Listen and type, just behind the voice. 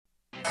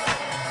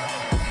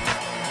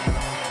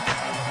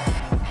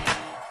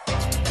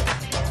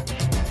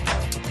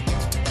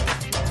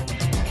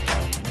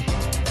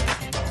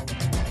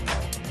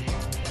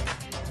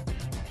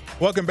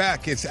Welcome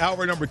back. It's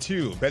hour number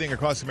 2, Betting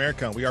Across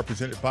America. We are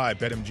presented by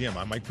BetMGM.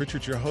 I'm Mike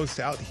Pritchard, your host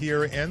out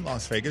here in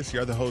Las Vegas.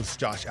 You're the host,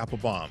 Josh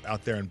Applebaum,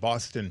 out there in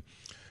Boston.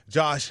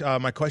 Josh,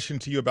 my question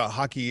to you about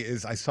hockey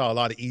is I saw a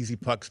lot of easy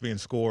pucks being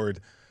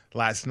scored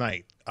last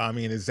night. I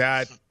mean, is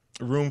that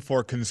room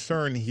for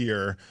concern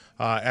here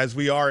as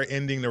we are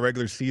ending the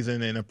regular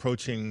season and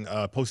approaching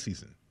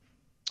postseason?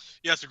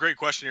 Yeah, it's a great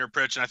question here,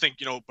 Pritch. And I think,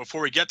 before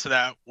we get to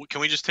that,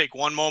 can we just take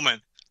one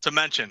moment to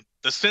mention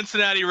the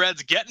Cincinnati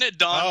Reds getting it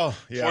done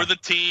for the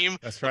team.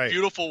 That's right.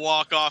 Beautiful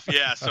walk-off.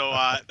 Yeah, so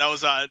that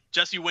was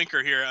Jesse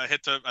Winker here,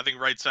 hit to, I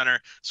think, right center,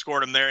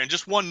 scored him there. And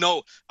just one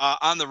note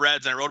on the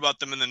Reds, and I wrote about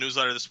them in the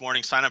newsletter this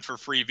morning. Sign up for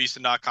free,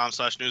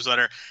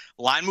 vsin.com/newsletter.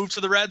 Line move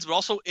to the Reds, but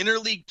also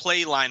interleague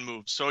play line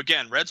moves. So,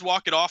 again, Reds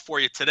walk it off for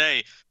you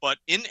today. But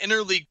in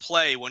interleague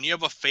play, when you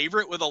have a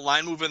favorite with a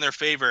line move in their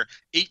favor,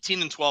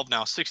 18-12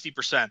 now,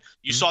 60%.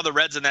 You saw the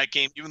Reds in that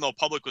game, even though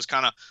public was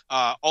kind of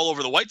all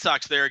over the White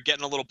Sox there,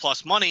 getting a little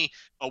plus money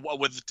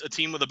with a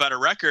team with a better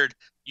record.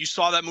 You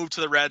saw that move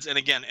to the Reds, and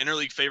again,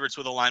 interleague favorites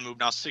with a line move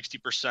now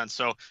 60%.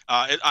 So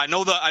I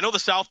know the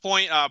South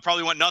Point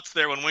probably went nuts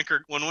there when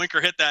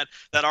Winker hit that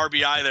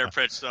RBI there,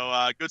 Pritch.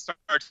 So good start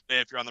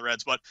today if you're on the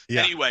Reds. But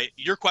anyway,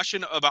 your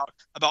question about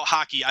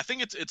hockey, I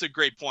think it's a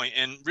great point.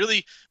 And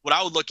really, what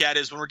I would look at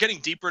is when we're getting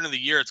deeper into the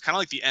year, it's kind of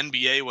like the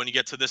NBA when you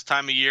get to this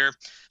time of year.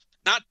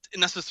 Not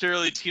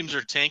necessarily teams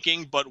are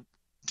tanking, but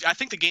I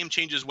think the game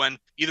changes when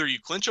either you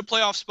clinch a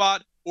playoff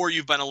spot or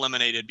you've been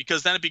eliminated,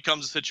 because then it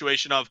becomes a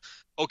situation of,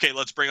 okay,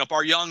 let's bring up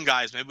our young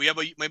guys. Maybe we have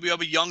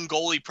a young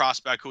goalie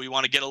prospect who we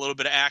want to get a little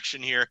bit of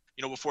action here,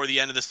 before the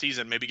end of the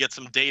season, maybe get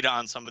some data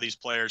on some of these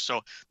players.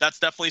 So that's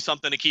definitely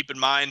something to keep in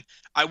mind.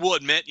 I will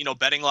admit,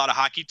 betting a lot of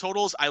hockey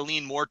totals, I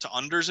lean more to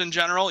unders in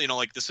general.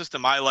 Like the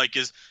system I like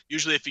is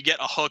usually if you get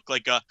a hook,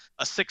 like a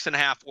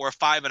 6.5 or a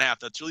 5.5,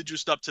 that's really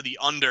juiced up to the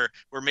under,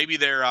 where maybe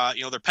their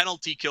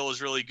penalty kill is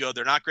really good.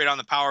 They're not great on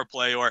the power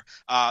play, or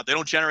they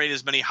don't generate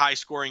as many high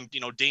scoring,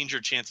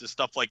 danger chances,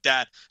 stuff like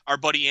that. Our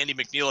buddy Andy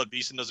McNeil at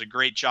VSiN does a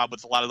great job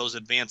with a lot of those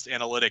advanced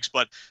analytics.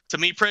 But to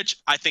me, Pritch,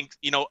 I think,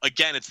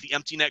 again, it's the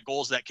empty net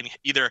goals that can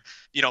either,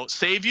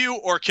 save you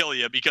or kill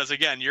you, because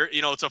again,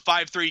 it's a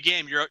 5-3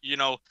 game, it's,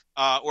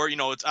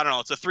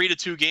 it's a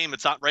 3-2 game.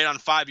 It's not right on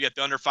 5. You get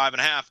the under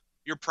 5.5.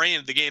 You're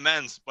praying the game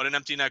ends, but an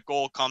empty net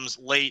goal comes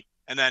late.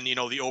 And then,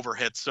 the over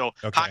hits. So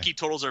hockey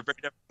totals are very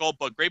difficult,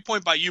 but great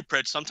point by you,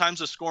 Pritch. Sometimes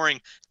the scoring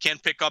can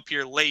pick up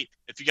here late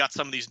if you got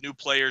some of these new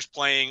players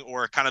playing,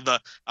 or kind of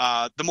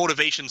the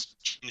motivations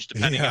change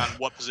depending on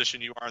what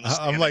position you are in the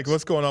standings. I'm like,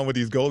 what's going on with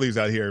these goalies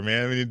out here,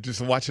 man? I mean, just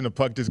watching the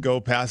puck just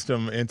go past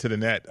them into the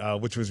net,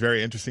 which was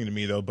very interesting to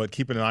me, though. But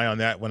keeping an eye on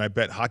that when I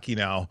bet hockey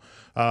now.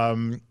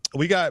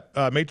 We got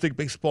a Major League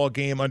Baseball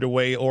game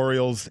underway.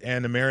 Orioles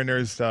and the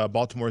Mariners.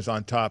 Baltimore's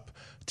on top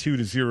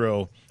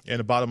 2-0 in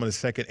the bottom of the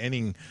second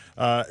inning.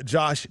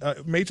 Josh,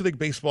 Major League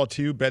Baseball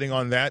 2, betting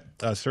on that.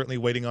 Certainly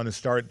waiting on the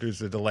start.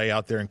 There's a delay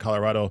out there in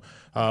Colorado.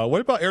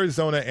 What about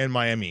Arizona and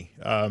Miami?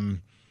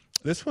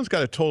 This one's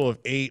got a total of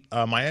 8.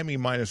 Miami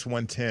minus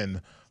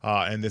 110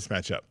 in this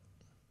matchup.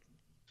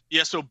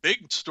 Yeah, so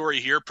big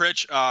story here,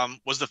 Pritch,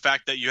 was the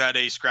fact that you had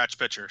a scratch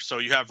pitcher. So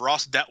you have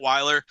Ross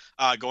Detweiler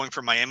going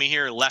for Miami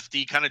here,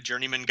 lefty, kind of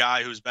journeyman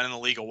guy who's been in the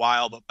league a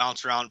while but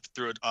bounced around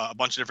through a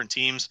bunch of different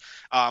teams.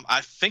 I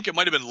think it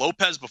might have been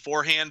Lopez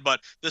beforehand, but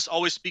this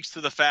always speaks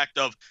to the fact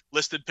of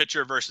listed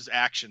pitcher versus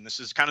action. This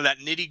is kind of that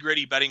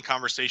nitty-gritty betting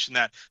conversation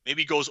that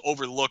maybe goes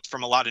overlooked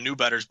from a lot of new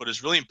bettors, but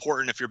is really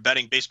important if you're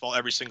betting baseball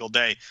every single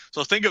day.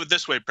 So think of it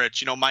this way,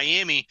 Pritch.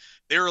 Miami,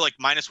 they were like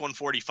minus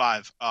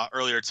 145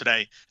 earlier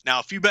today. Now,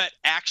 if you bet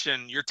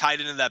action, you're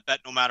tied into that bet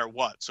no matter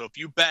what. So if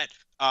you bet,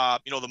 the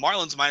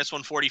Marlins minus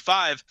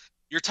 145,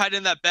 you're tied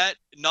in that bet.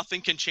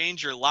 Nothing can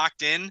change. You're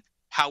locked in.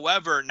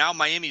 However, now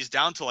Miami's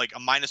down to like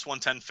a minus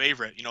 110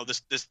 favorite.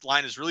 This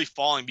line is really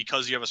falling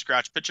because you have a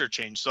scratch pitcher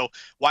change. So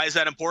why is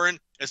that important?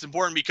 It's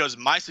important because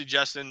my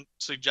suggestion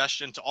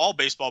to all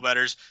baseball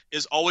bettors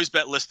is always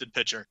bet listed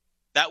pitcher.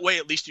 That way,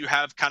 at least you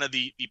have kind of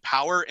the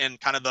power and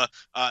kind of the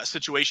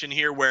situation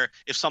here where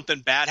if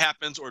something bad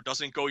happens or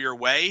doesn't go your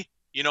way,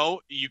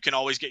 you can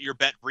always get your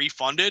bet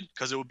refunded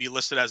because it would be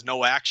listed as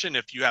no action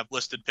if you have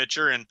listed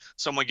pitcher and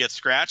someone gets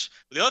scratched.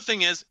 But the other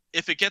thing is,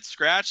 if it gets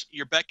scratched,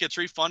 your bet gets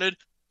refunded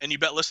and you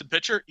bet listed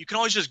pitcher, you can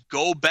always just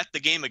go bet the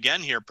game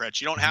again here, Pritch.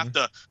 You don't have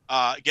to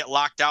get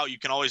locked out. You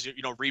can always,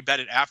 rebet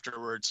it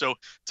afterwards. So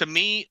to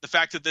me, the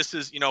fact that this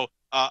is,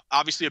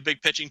 obviously a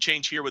big pitching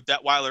change here with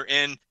Detweiler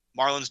in,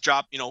 Marlins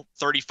drop,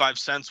 35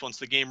 cents once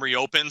the game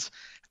reopens.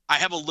 I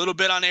have a little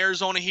bit on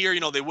Arizona here.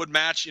 They would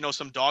match,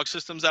 some dog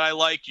systems that I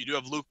like. You do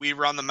have Luke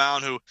Weaver on the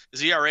mound, who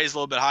his ERA is a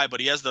little bit high, but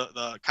he has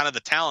the kind of the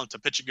talent to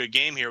pitch a good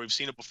game here. We've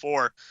seen it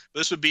before. But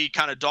this would be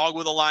kind of dog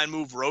with a line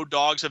move. Road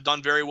dogs have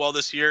done very well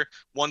this year,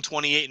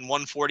 128 and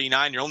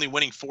 149. You're only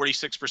winning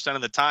 46%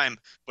 of the time,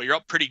 but you're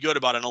up pretty good,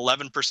 about an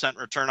 11%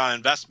 return on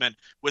investment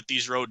with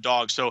these road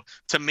dogs. So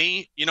to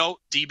me,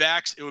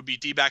 D-backs, it would be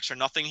D-backs or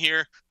nothing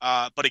here.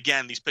 But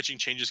again, these pitching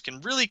changes can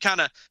really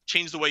kind of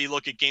change the way you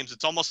look at games.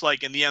 It's almost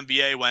like in the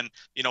NBA when,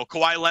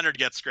 Kawhi Leonard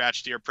gets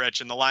scratched here,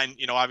 Pritch, and the line,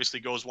 obviously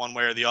goes one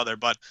way or the other.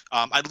 But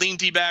I'd lean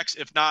D-backs.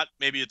 If not,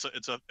 maybe it's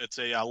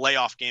a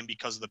layoff game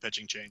because of the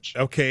pitching change.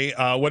 Okay.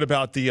 What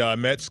about the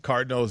Mets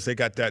Cardinals? They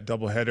got that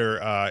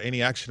doubleheader.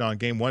 Any action on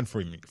game one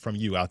from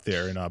you out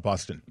there in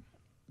Boston?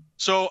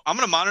 So I'm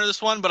going to monitor this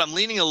one, but I'm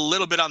leaning a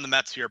little bit on the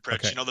Mets here,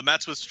 Pritch. Okay. The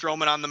Mets with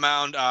Stroman on the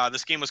mound.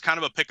 This game was kind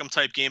of a pick'em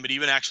type game, but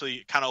even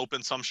actually kind of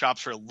opened some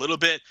shops for a little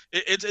bit.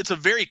 It's a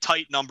very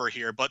tight number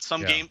here, but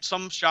some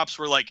shops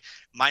were like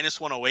minus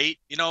 108.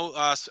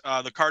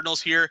 The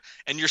Cardinals here,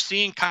 and you're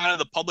seeing kind of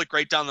the public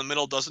right down the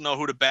middle doesn't know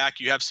who to back.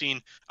 You have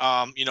seen,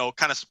 kind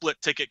of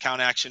split ticket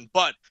count action,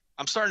 but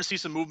I'm starting to see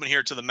some movement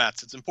here to the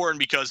Mets. It's important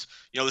because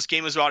this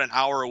game is about an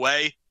hour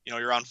away.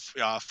 You're on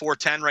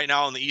 4:10 right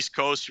now on the East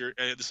Coast.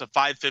 This is a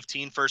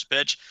 5:15 first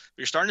pitch.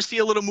 You're starting to see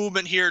a little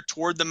movement here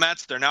toward the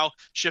Mets. They're now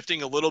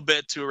shifting a little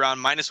bit to around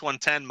minus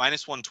 110,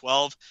 minus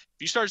 112.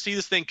 If you start to see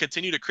this thing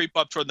continue to creep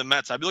up toward the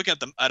Mets, I'd be looking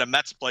at a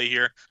Mets play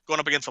here, going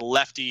up against a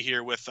lefty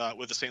here with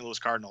the St. Louis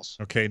Cardinals.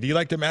 Okay. Do you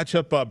like the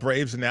matchup,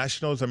 Braves and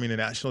Nationals? I mean, the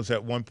Nationals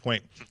at one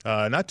point,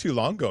 not too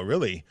long ago,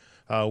 really.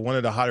 One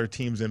of the hotter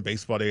teams in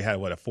baseball. They had,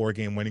 a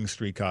 4-game winning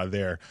streak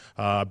there.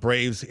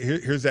 Braves,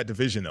 here's that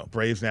division, though.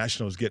 Braves,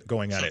 Nationals get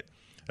going at it.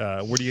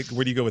 Where do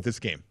you go with this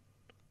game?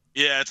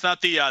 Yeah, it's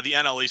not the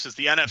NL East, it's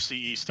the NFC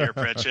East here,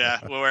 Pritch.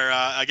 Yeah, where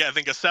again, I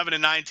think a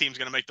 7-9 team is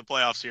going to make the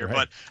playoffs here.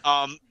 Right.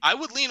 But I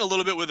would lean a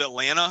little bit with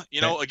Atlanta.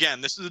 Again,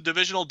 this is a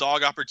divisional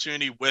dog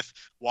opportunity with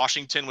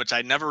Washington, which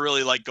I never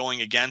really like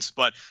going against.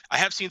 But I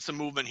have seen some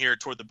movement here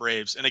toward the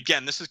Braves. And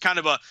again, this is kind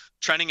of a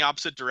trending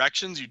opposite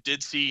directions. You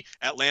did see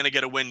Atlanta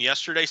get a win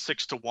yesterday,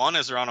 6-1,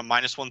 as they're on a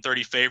minus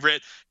 130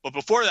 favorite. But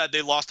before that,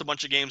 they lost a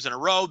bunch of games in a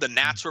row. The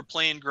Nats were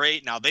playing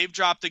great. Now they've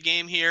dropped a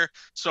game here.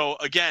 So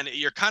again,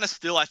 you're kind of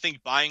still, I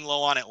think, buying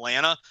low on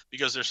Atlanta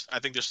because I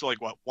think they're still like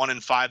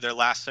 1-5 their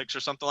last 6 or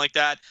something like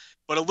that.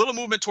 But a little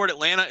movement toward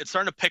Atlanta. It's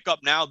starting to pick up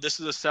now. This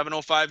is a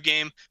 7:05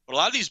 game, but a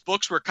lot of these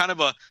books were kind of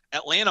a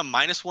Atlanta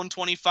minus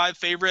 125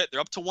 favorite. They're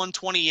up to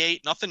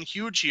 128. Nothing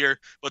huge here,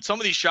 but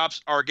some of these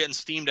shops are getting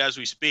steamed as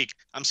we speak.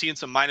 I'm seeing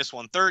some minus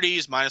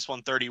 130s, minus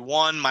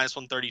 131, minus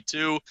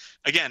 132.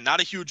 Again,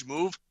 not a huge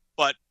move,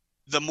 but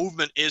the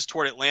movement is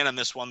toward Atlanta in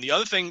this one. The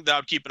other thing that I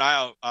would keep an eye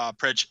out,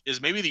 Pritch,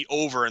 is maybe the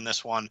over in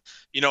this one.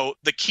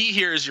 The key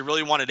here is you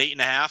really wanted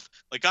 8.5.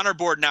 Like on our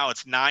board now,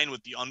 it's 9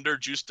 with the under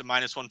juiced to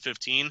minus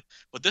 115.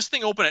 But this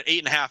thing opened at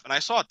 8.5, and I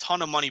saw a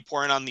ton of money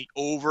pouring on the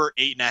over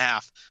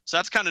 8.5. So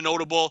that's kind of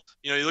notable.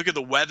 You look at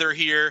the weather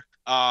here.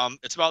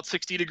 It's about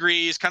 60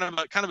 degrees, kind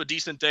of a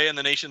decent day in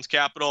the nation's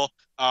capital.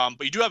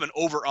 But you do have an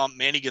over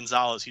Manny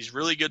Gonzalez. He's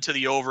really good to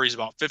the over. He's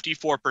about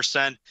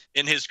 54%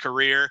 in his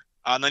career.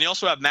 And then you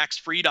also have Max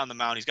Fried on the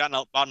mound. He's gotten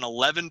about an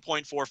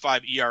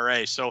 11.45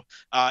 ERA. So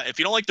if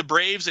you don't like the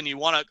Braves and you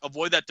want to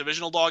avoid that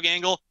divisional dog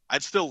angle,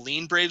 I'd still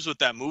lean Braves with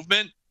that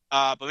movement.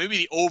 But maybe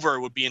the over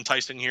would be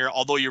enticing here,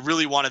 although you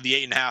really wanted the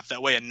 8.5.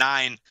 That way a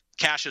 9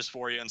 cashes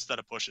for you instead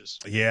of pushes.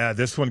 Yeah,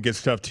 this one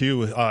gets tough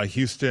too.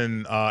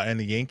 Houston and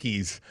the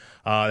Yankees.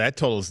 That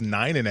totals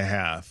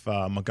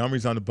 9.5.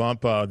 Montgomery's on the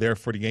bump there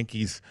for the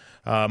Yankees.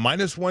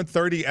 Minus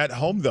 130 at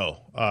home,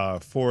 though,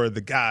 for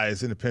the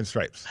guys in the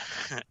pinstripes.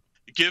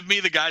 Give me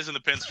the guys in the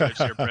pinstripes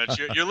here,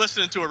 Pritch. You're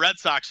listening to a Red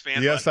Sox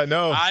fan. Yes, I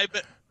know.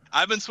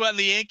 I've been sweating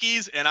the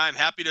Yankees, and I'm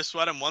happy to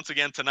sweat them once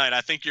again tonight.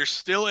 I think you're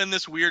still in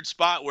this weird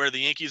spot where the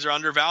Yankees are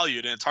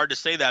undervalued, and it's hard to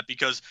say that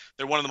because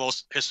they're one of the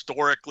most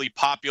historically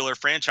popular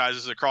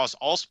franchises across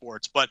all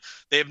sports. But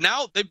they're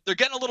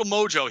getting a little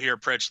mojo here,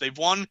 Pritch. They've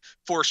won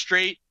 4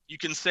 straight. You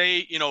can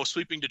say,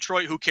 sweeping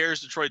Detroit. Who cares?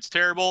 Detroit's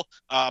terrible.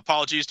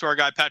 Apologies to our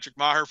guy Patrick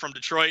Maher from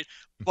Detroit.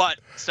 But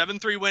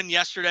 7-3 win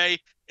yesterday.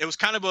 It was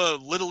kind of a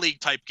little league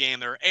type game.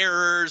 There were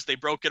errors. They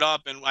broke it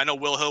up, and I know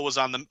Will Hill was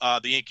on the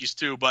Yankees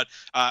too. But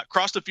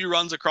crossed a few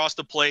runs across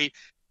the plate.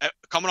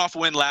 Coming off a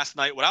win last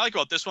night. What I like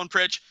about this one,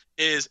 Pritch,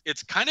 is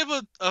it's kind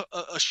of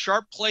a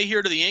sharp play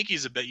here to the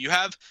Yankees a bit. You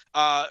have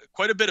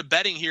quite a bit of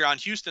betting here on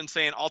Houston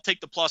saying, I'll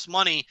take the plus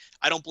money.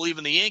 I don't believe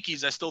in the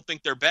Yankees. I still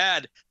think they're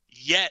bad.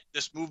 Yet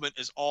this movement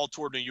is all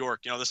toward New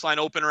York. This line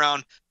opened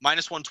around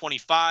minus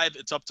 125.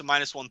 It's up to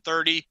minus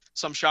 130.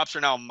 Some shops are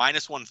now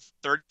minus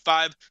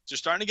 135. So you're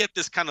starting to get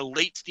this kind of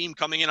late steam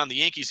coming in on the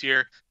Yankees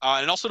here.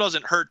 And it also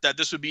doesn't hurt that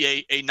this would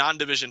be a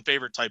non-division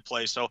favorite type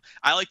play. So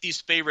I like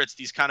these favorites,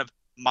 these kind of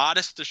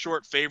modest to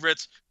short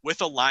favorites with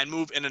a line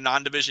move in a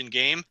non-division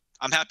game.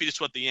 I'm happy to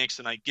sweat the Yanks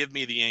tonight. Give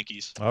me the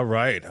Yankees. All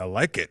right. I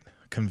like it.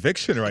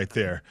 Conviction right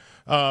there.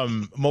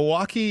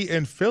 Milwaukee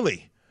and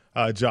Philly,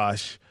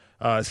 Josh.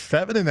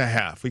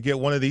 7.5. We get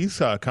one of these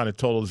kind of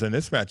totals in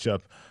this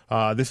matchup.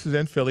 This is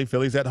in Philly.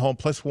 Philly's at home,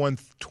 plus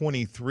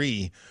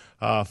 123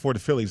 for the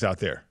Phillies out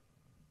there.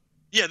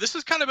 Yeah, this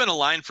has kind of been a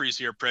line freeze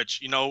here,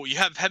 Pritch. You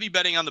have heavy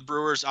betting on the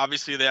Brewers.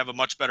 Obviously, they have a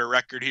much better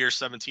record here,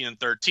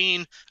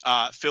 17-13.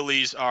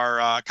 Phillies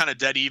are kind of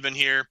dead even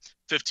here.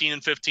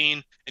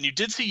 15-15. And you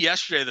did see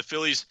yesterday the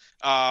Phillies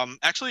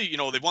actually,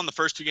 they've won the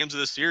first 2 games of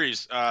this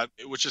series,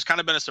 which has kind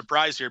of been a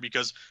surprise here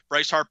because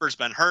Bryce Harper's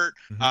been hurt.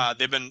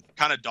 They've been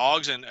kind of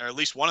dogs, or at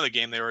least one of the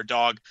game they were a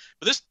dog.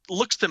 But this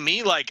looks to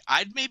me like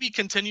I'd maybe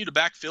continue to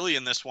back Philly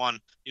in this one.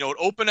 It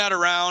opened at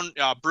around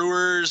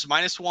Brewers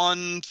minus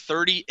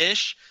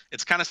 130-ish.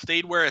 It's kind of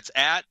stayed where it's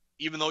at,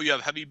 even though you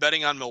have heavy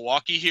betting on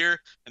Milwaukee here.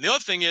 And the other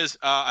thing is,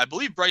 I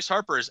believe Bryce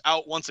Harper is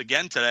out once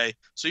again today.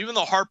 So even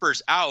though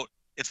Harper's out,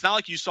 it's not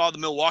like you saw the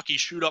Milwaukee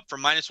shoot up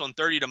from minus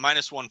 130 to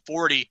minus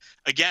 140.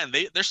 Again,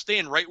 they're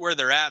staying right where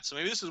they're at. So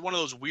maybe this is one of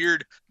those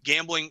weird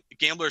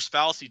gambler's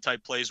fallacy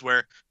type plays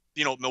where,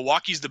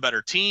 Milwaukee's the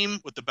better team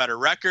with the better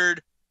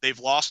record. They've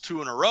lost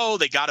 2 in a row.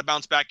 They got to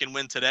bounce back and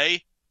win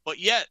today. But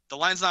yet the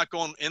line's not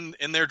going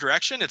in their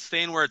direction. It's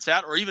staying where it's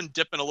at, or even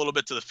dipping a little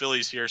bit to the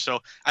Phillies here. So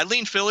I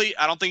lean Philly.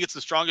 I don't think it's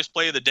the strongest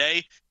play of the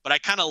day, but I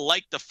kind of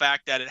like the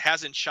fact that it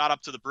hasn't shot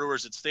up to the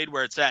Brewers. It stayed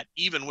where it's at,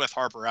 even with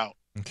Harper out.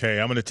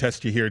 Okay, I'm going to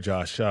test you here,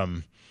 Josh,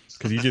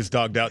 because you just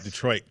dogged out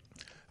Detroit.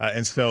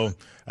 And so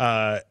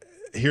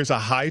here's a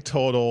high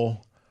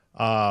total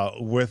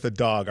with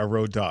a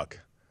road dog.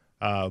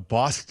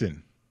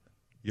 Boston,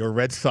 your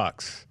Red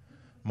Sox,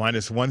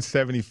 minus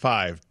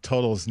 175,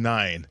 totals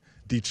 9.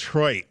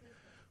 Detroit,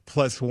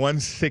 plus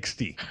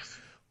 160.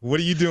 What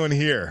are you doing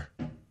here?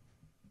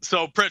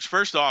 So, Pritch,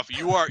 first off,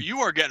 you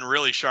are getting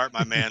really sharp,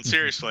 my man.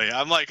 Seriously,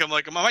 I'm like, am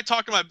I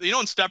talking about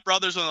in Step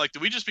Brothers when like,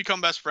 did we just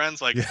become best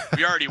friends? Like,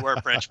 we already were,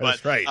 Pritch.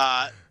 But that's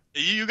right.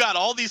 You got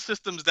all these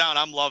systems down.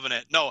 I'm loving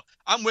it. No,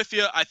 I'm with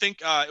you. I think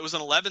it was an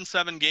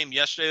 11-7 game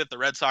yesterday that the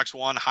Red Sox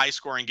won,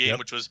 high-scoring game,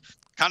 which was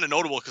kind of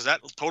notable because that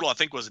total I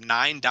think was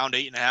 9 down to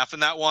 8.5 in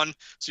that one.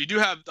 So you do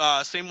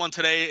have same one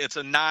today. It's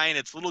a 9.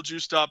 It's a little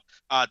juiced up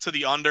to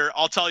the under.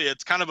 I'll tell you,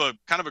 it's kind of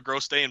a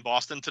gross day in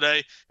Boston today.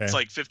 Okay. It's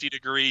like 50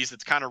 degrees.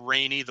 It's kind of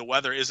rainy. The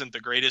weather isn't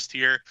the greatest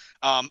here.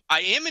 I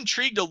am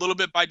intrigued a little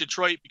bit by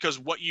Detroit because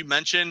what you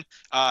mentioned,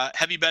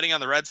 heavy betting on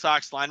the Red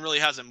Sox. Line really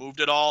hasn't moved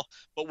at all.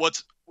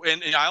 But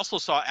and I also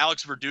saw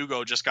Alex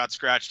Verdugo just got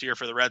scratched here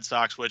for the Red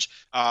Sox, which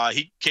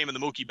he came in the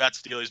Mookie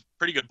Betts deal. He's a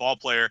pretty good ball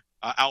player,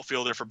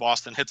 outfielder for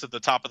Boston, hits at the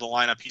top of the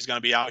lineup. He's going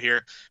to be out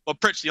here. But,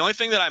 Pritch, the only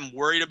thing that I'm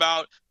worried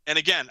about, and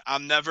again,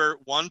 I'm never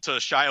one to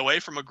shy away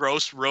from a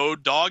gross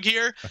road dog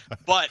here,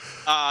 but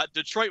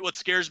Detroit, what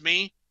scares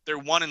me, they're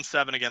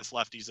 1-7 against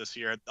lefties this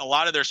year. A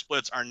lot of their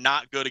splits are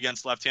not good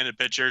against left-handed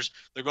pitchers.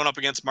 They're going up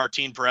against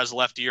Martin Perez,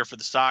 lefty here for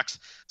the Sox.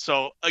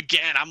 So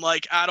again, I'm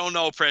like, I don't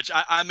know, Pritch.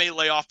 I may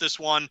lay off this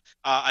one.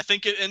 I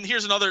think and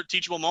here's another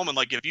teachable moment.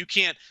 Like if you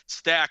can't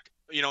stack,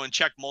 and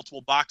check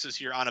multiple boxes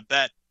here on a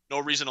bet, no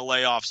reason to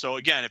lay off. So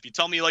again, if you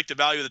tell me you like the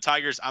value of the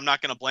Tigers, I'm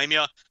not going to blame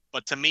you.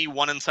 But to me,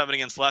 1-7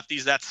 against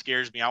lefties, that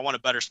scares me. I want a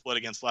better split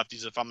against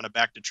lefties if I'm going to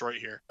back Detroit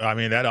here. I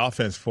mean, that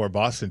offense for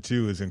Boston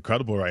too is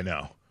incredible right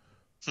now.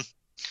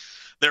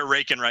 They're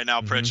raking right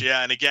now, Pritch.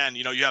 Yeah, and again,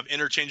 you have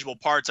interchangeable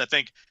parts. I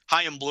think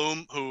Chaim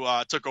Bloom, who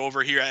took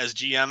over here as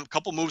GM, a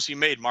couple moves he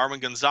made. Marwin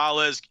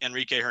Gonzalez,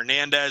 Enrique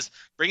Hernandez,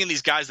 bringing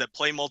these guys that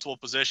play multiple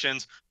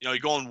positions. You're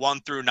going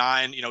 1 through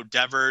 9.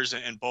 Devers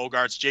and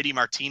Bogarts. JD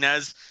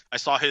Martinez. I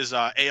saw his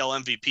AL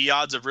MVP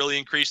odds have really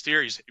increased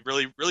here. He's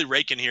really, really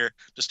raking here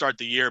to start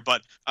the year.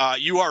 But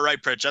you are right,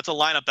 Pritch. That's a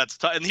lineup that's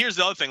tough. And here's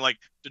the other thing: like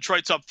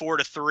Detroit's up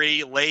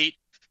 4-3 late.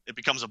 It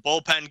becomes a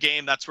bullpen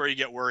game. That's where you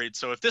get worried.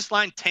 So if this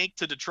line tanked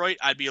to Detroit,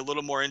 I'd be a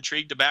little more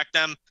intrigued to back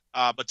them.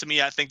 But to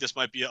me, I think this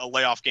might be a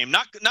layoff game.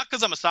 Not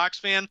because I'm a Sox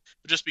fan,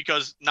 but just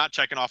because not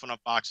checking off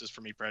enough boxes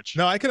for me, Pritch.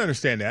 No, I can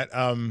understand that.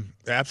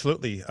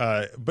 Absolutely.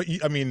 But,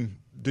 I mean,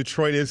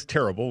 Detroit is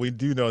terrible. We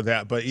do know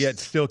that. But yet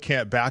still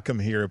can't back them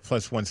here,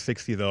 plus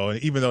 160, though. And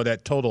even though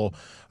that total,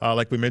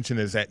 like we mentioned,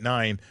 is at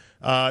 9.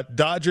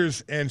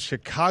 Dodgers and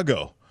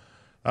Chicago.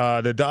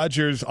 The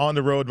Dodgers on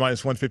the road,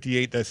 minus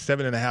 158. That's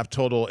 7.5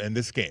 total in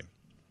this game.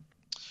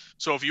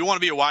 So if you want to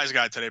be a wise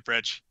guy today,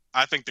 Pritch,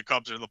 I think the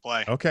Cubs are the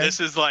play. Okay. This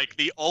is like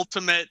the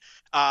ultimate.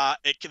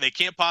 They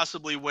can't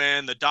possibly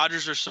win. The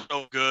Dodgers are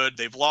so good.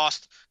 They've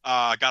lost.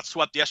 Got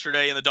swept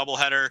yesterday in the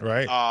doubleheader.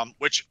 Right.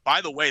 Which, by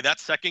the way,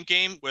 that second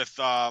game with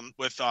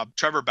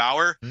Trevor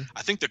Bauer,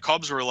 I think the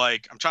Cubs were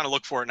like, I'm trying to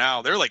look for it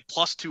now. They're like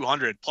plus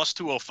 200, plus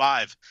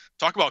 205.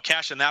 Talk about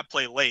cashing that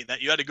play late.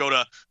 That you had to go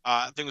to,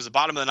 I think it was the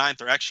bottom of the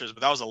 9th or extras,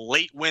 but that was a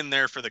late win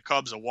there for the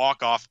Cubs, a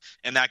walk-off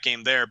in that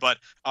game there. But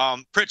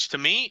Pritch, to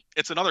me,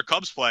 it's another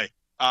Cubs play.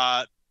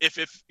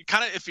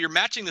 If you're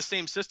matching the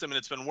same system and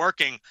it's been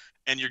working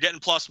and you're getting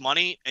plus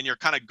money and you're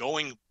kind of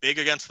going big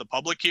against the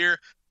public here,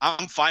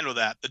 I'm fine with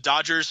that. The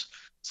Dodgers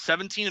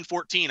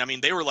 17-14. I mean,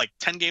 they were like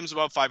 10 games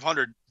above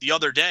 500 the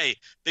other day.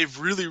 They've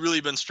really,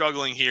 really been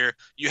struggling here.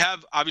 You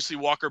have obviously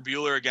Walker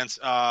Buehler against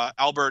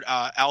Albert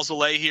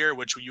Alzolay here,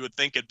 which you would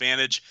think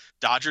advantage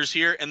Dodgers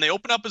here. And they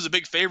open up as a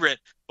big favorite,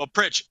 but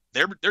Pritch,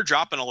 they're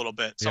dropping a little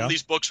bit. Some of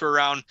these books were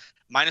around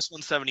minus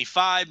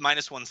 175,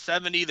 minus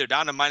 170. They're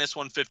down to minus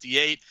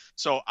 158.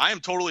 So I am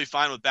totally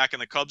fine with backing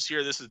the Cubs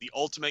here. This is the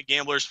ultimate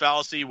gambler's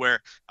fallacy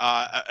where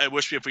I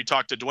wish if we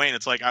talked to Dwayne,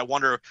 it's like, I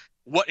wonder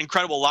what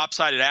incredible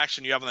lopsided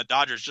action you have on the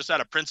Dodgers, just out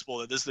of principle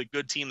that this is a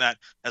good team that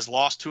has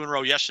lost 2 in a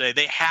row yesterday.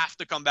 They have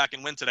to come back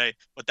and win today,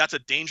 but that's a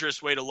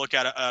dangerous way to look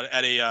at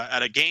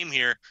a game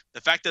here.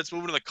 The fact that it's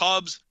moving to the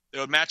Cubs, they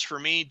would match for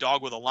me.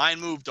 Dog with a line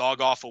move,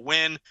 dog off a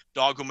win,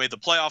 dog who made the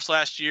playoffs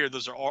last year.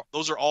 Those are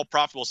all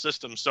profitable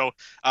systems. So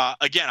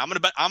again,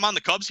 I'm on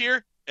the Cubs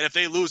here. And if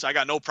they lose, I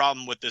got no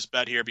problem with this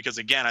bet here because,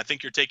 again, I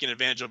think you're taking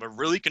advantage of a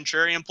really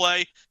contrarian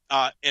play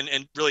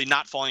and really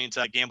not falling into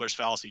that gambler's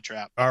fallacy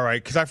trap. All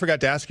right, because I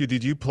forgot to ask you,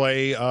 did you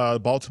play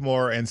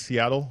Baltimore and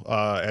Seattle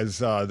as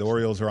the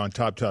Orioles are on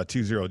top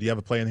 2-0? Do you have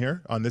a play in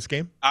here on this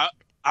game?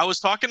 I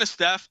was talking to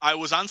Steph. I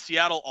was on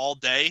Seattle all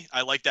day.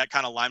 I like that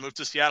kind of line move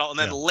to Seattle. And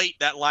then late,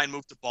 that line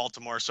moved to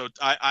Baltimore. So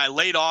I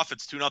laid off.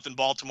 It's 2-0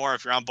 Baltimore.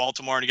 If you're on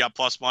Baltimore and you got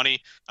plus money,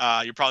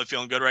 you're probably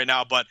feeling good right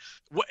now. But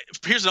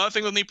here's another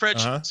thing with me,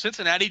 Pritch.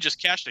 Cincinnati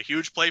just cashed a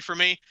huge play for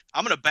me.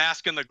 I'm going to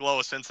bask in the glow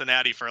of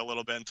Cincinnati for a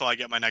little bit until I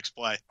get my next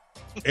play.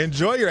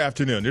 Enjoy your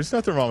afternoon. There's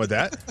nothing wrong with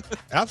that.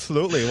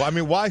 Absolutely. Well, I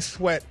mean, why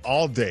sweat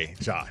all day,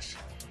 Josh?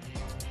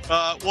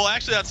 Well,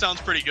 actually, that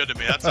sounds pretty good to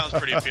me. That sounds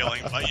pretty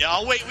appealing. But yeah,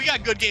 I'll wait. We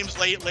got good games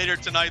later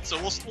tonight, so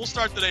we'll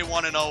start the day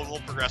 1-0 and we'll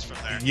progress from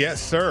there.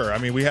 Yes, sir. I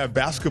mean, we have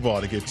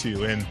basketball to get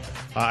to, and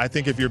I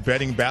think if you're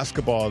betting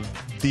basketball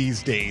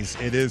these days,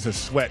 it is a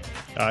sweat.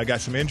 I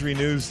got some injury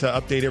news to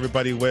update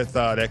everybody with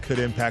that could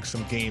impact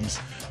some games.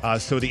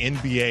 So the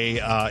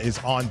NBA is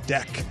on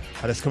deck.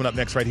 That's coming up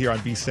next right here on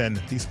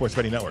VSiN, the Sports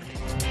Betting Network.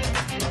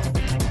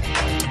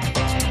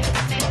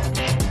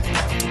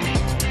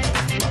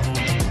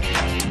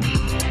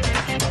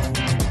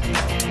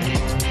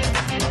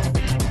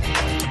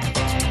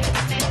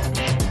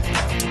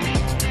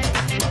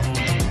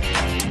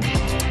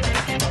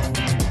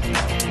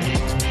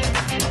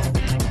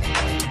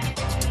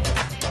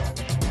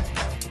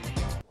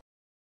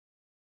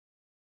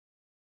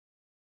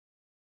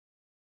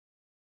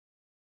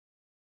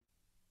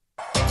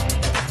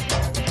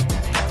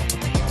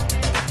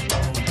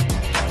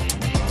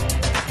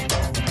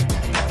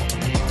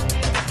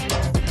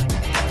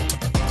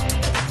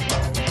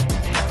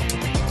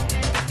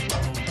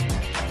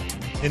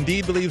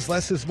 Indeed believes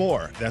less is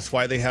more. That's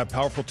why they have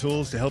powerful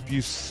tools to help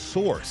you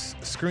source,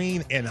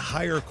 screen, and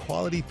hire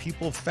quality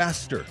people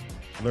faster.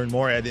 Learn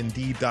more at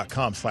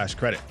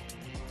Indeed.com/credit.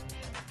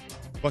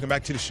 Welcome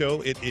back to the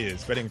show. It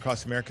is Betting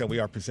Across America. We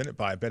are presented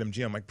by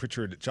BetMGM. Mike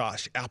Pritchard,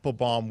 Josh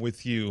Applebaum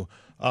with you.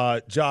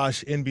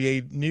 Josh,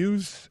 NBA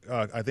news.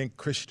 I think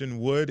Christian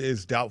Wood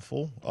is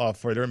doubtful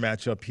for their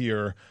matchup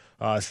here.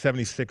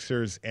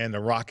 76ers and the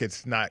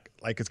Rockets, not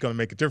like it's going to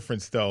make a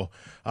difference, though.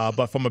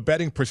 But from a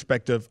betting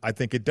perspective, I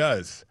think it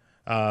does.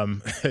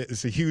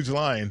 It's a huge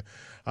line.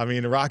 I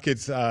mean, the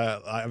Rockets,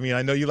 I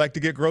know you like to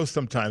get gross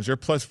sometimes. They're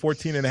plus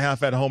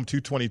 14.5 at home,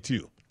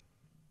 222.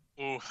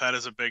 Ooh, that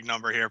is a big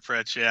number here,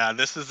 Pritch. Yeah,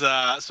 this is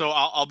so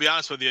I'll be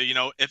honest with you. You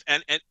know, if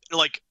and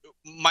like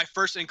my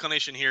first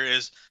inclination here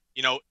is,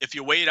 you know, if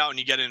you weigh it out and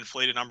you get an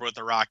inflated number with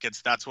the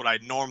Rockets, that's what I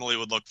normally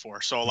would look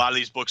for. So a lot of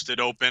these books did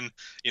open,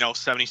 you know,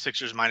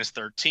 76ers minus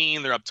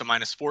 13. They're up to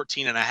minus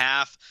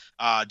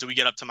 14.5. Do we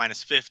get up to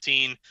minus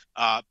 15?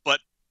 But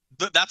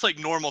that's like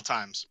normal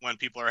times when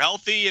people are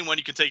healthy and when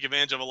you can take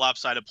advantage of a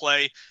lopsided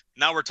play.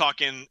 Now we're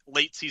talking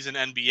late season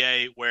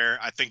NBA, where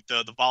I think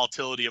the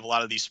volatility of a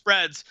lot of these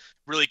spreads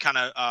really kind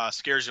of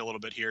scares you a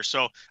little bit here.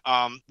 So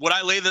would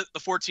I lay the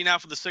 14.5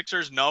 for the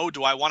Sixers? No.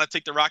 Do I want to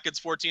take the Rockets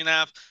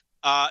 14.5?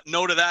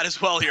 No to that as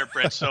well here,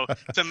 Pritch. So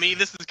to me,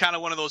 this is kind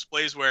of one of those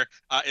plays where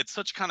it's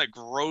such kind of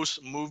gross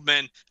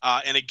movement.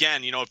 And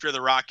again, you know, if you're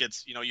the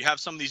Rockets, you know, you have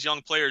some of these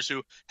young players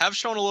who have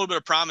shown a little bit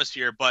of promise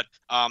here. But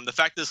the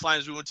fact this line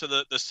is moving to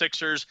the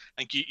Sixers,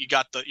 I think you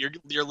got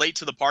you're late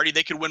to the party.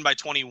 They could win by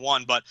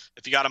 21, but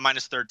if you got a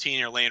minus 13,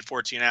 you're laying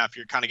 14.5.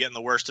 You're kind of getting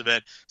the worst of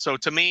it. So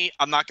to me,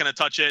 I'm not going to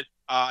touch it.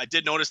 I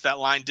did notice that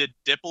line did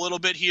dip a little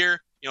bit here.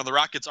 You know, the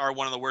Rockets are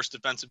one of the worst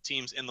defensive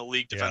teams in the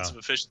league, defensive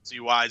efficiency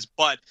wise,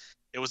 but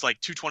it was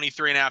like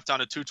 223.5 down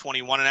to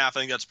 221.5. I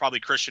think that's probably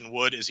Christian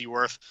Wood. Is he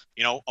worth,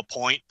 you know, a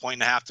point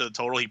and a half to the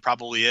total? He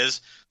probably is.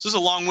 So this is a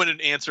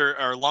long-winded answer,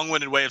 or a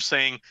long-winded way of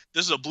saying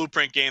this is a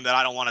blueprint game that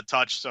I don't want to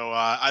touch. So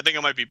I think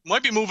I might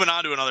be moving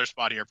on to another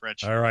spot here,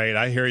 Pritch. All right,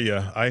 I hear you.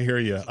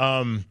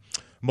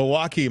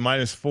 Milwaukee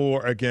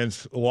 -4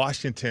 against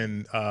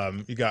Washington.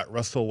 You got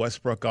Russell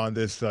Westbrook on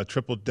this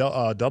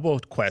triple-double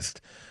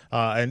quest,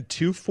 and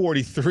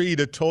 243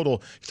 the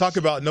total. You talk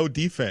about no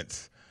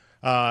defense.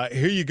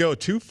 Here you go.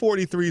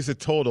 243 is the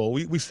total.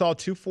 We saw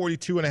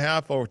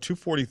 242.5 or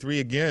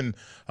 243 again.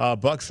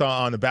 Bucks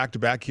on the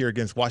back-to-back here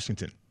against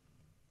Washington.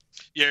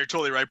 Yeah, you're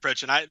totally right,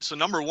 Pritch. And so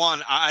number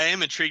one, I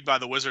am intrigued by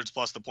the Wizards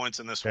plus the points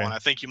in this one. I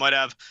think you might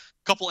have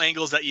couple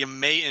angles that you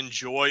may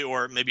enjoy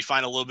or maybe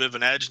find a little bit of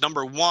an edge.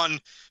 Number one,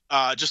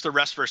 just the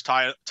rest versus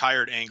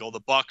tired angle. The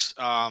Bucks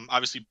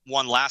obviously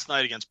won last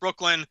night against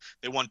Brooklyn.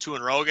 They won 2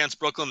 in a row against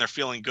Brooklyn. They're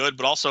feeling good,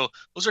 but also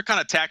those are kind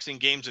of taxing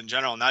games in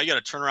general. Now you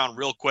got to turn around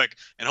real quick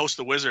and host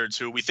the Wizards,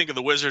 who we think of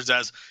the Wizards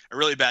as a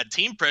really bad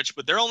team, Pritch,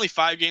 but they're only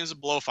 5 games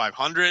below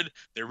 500.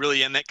 They're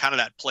really in that kind of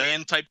that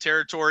play-in type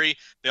territory.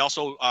 They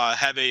also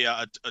have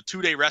a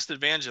 2-day rest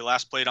advantage. They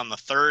last played on the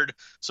 3rd.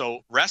 So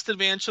rest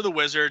advantage to the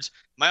Wizards.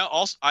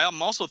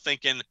 I'm also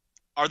thinking,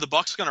 are the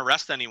Bucks going to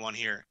rest anyone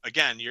here?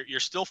 Again, you're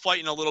still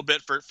fighting a little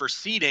bit for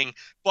seeding,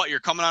 but you're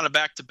coming on a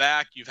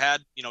back-to-back. You've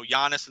had,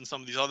 Giannis and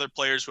some of these other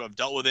players who have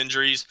dealt with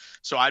injuries.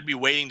 So I'd be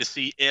waiting to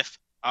see if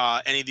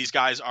any of these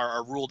guys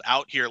are ruled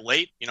out here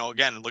late.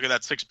 Again, look at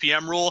that 6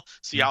 p.m. rule,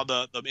 see how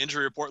the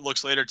injury report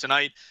looks later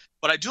tonight.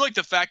 But I do like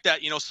the fact that,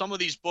 some of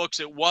these books,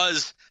 it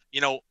was,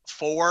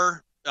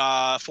 4,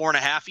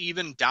 4.5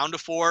 even down to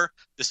 4.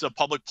 This is a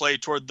public play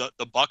toward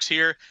the Bucks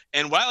here.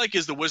 And what I like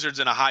is the Wizards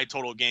in a high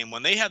total game.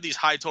 When they have these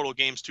high total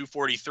games,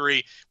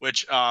 243,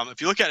 which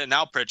if you look at it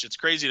now, Pritch, it's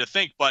crazy to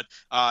think, but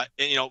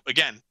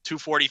again,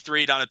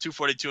 243 down to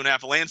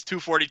 242.5. It lands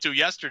 242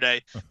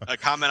 yesterday. A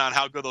comment on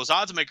how good those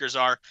odds makers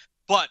are.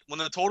 But when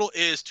the total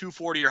is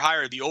 240 or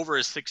higher, the over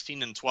is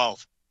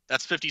 16-12.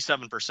 That's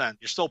 57%.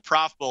 You're still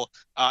profitable.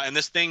 And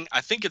this thing,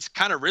 I think it's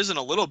kind of risen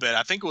a little bit.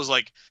 I think it was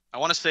I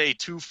want to say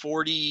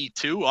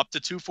 242 up to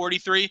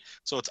 243.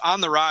 So it's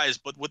on the rise.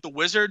 But with the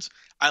Wizards,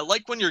 I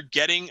like when you're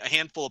getting a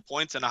handful of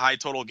points in a high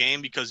total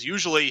game, because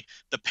usually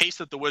the pace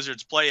that the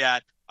Wizards play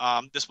at,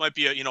 this might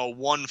be a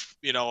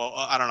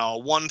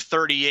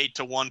 138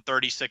 to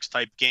 136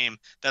 type game.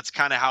 That's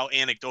kind of how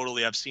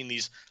anecdotally I've seen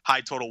these high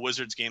total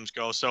Wizards games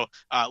go. So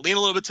lean a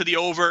little bit to the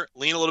over,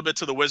 lean a little bit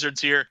to the Wizards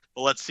here,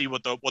 but let's see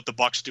what the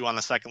Bucks do on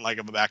the second leg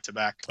of a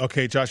back-to-back.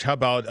 Okay, Josh, how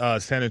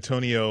about San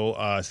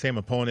Antonio, same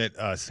opponent,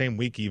 same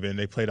week even.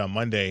 They played on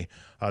Monday.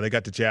 They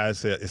got the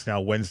Jazz. It's now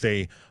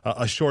Wednesday.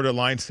 A shorter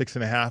line,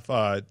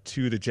 6.5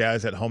 to the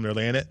Jazz at home. They're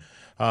laying it.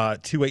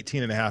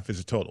 218.5 is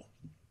the total.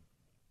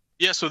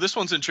 Yeah, so this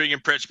one's intriguing,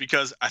 Pritch,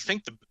 because I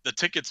think the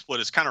ticket split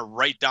is kind of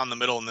right down the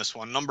middle in this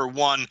one. Number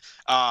one,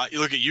 you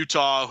look at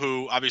Utah,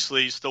 who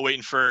obviously still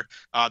waiting for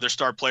their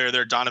star player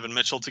there, Donovan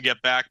Mitchell, to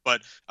get back.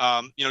 But,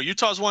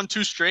 Utah's won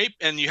 2 straight,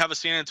 and you have a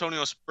San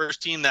Antonio Spurs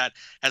team that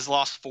has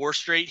lost 4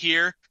 straight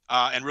here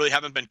and really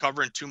haven't been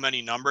covering too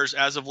many numbers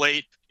as of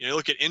late. You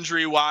look at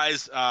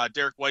injury-wise,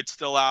 Derek White's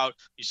still out.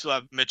 You still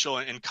have Mitchell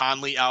and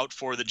Conley out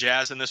for the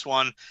Jazz in this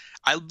one.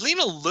 I lean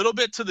a little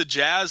bit to the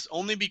Jazz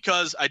only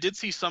because I did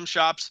see some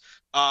shops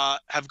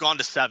have gone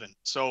to 7.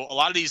 So a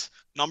lot of these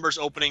numbers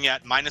opening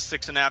at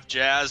 -6.5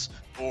 Jazz,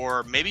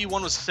 or maybe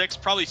one was 6,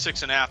 probably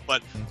 6.5.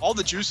 But all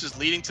the juice is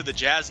leading to the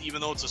Jazz,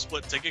 even though it's a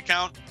split ticket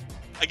count.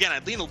 Again,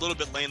 I'd lean a little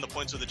bit laying the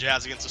points with the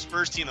Jazz against a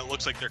Spurs team that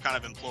looks like they're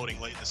kind of imploding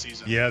late in the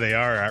season. Yeah, they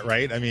are,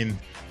 right? I mean,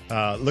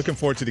 looking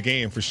forward to the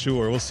game for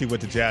sure. We'll see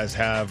what the Jazz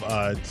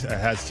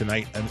has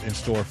tonight in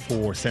store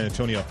for San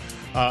Antonio.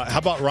 How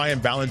about Ryan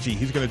Ballengee?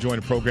 He's going to join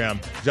the program.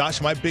 Josh,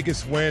 my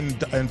biggest win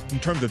in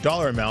terms of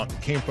dollar amount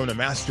came from the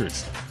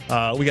Masters.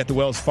 We got the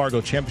Wells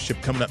Fargo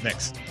Championship coming up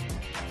next.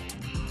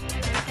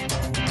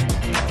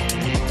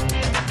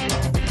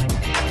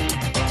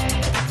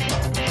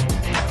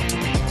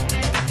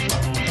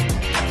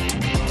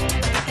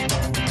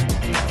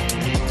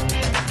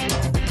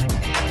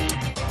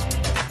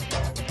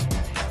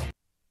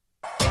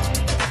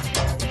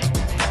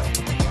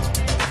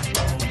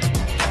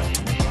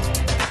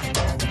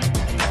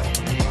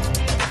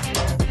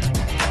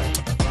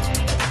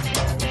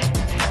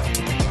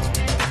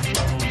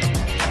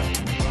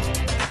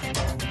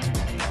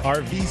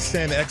 Our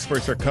VSiN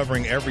experts are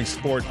covering every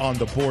sport on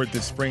the board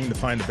this spring to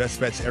find the best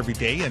bets every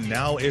day, and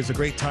now is a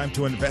great time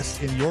to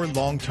invest in your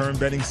long-term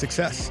betting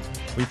success.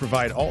 We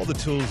provide all the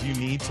tools you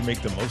need to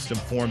make the most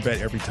informed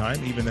bet every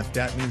time, even if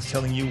that means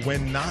telling you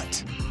when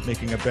not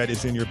making a bet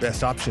is in your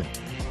best option.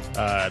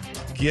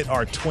 Get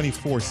our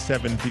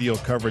 24/7 video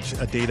coverage,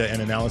 data,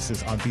 and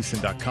analysis on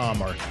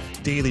VSiN.com, our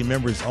daily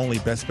members-only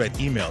best bet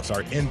emails,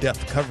 our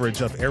in-depth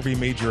coverage of every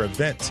major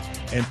event,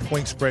 and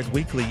Point Spread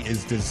Weekly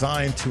is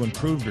designed to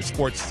improve your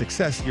sports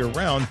success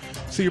year-round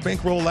so your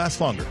bankroll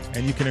lasts longer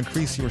and you can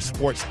increase your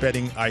sports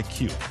betting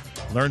IQ.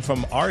 Learn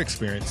from our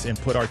experience and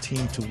put our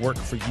team to work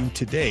for you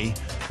today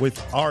with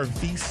our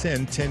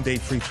VSiN 10-day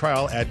free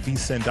trial at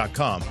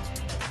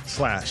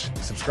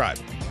vsin.com/subscribe.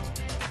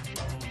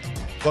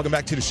 Welcome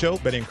back to the show,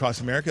 Betting Across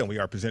America, and we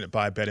are presented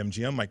by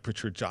BetMGM. Mike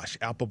Pritchard, Josh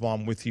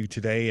Applebaum with you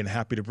today, and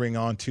happy to bring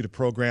on to the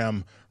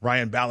program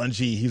Ryan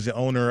Ballengee. He's the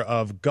owner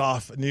of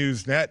Golf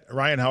News Net.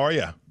 Ryan, how are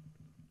you?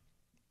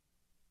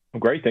 I'm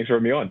great. Thanks for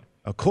having me on.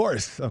 Of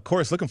course.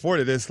 Looking forward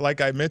to this.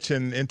 Like I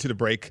mentioned into the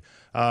break,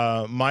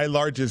 my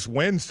largest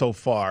win so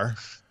far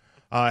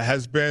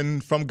has been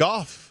from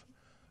golf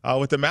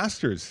with the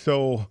Masters.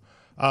 So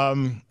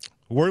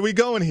where are we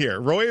going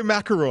here? Rory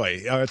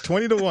McIlroy,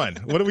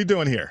 20-1. What are we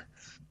doing here?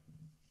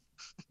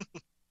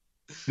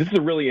 This is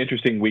a really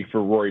interesting week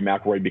for Rory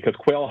McIlroy because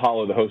Quail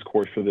Hollow, the host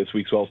course for this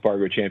week's Wells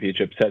Fargo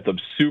Championship, sets up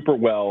super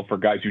well for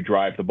guys who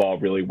drive the ball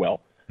really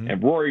well.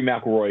 And Rory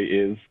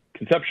McIlroy is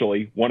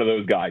conceptually one of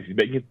those guys. He's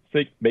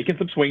making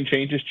some swing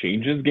changes,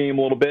 changed his game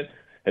a little bit,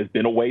 has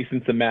been away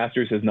since the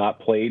Masters, has not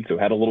played, so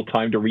had a little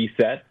time to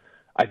reset.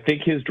 I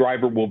think his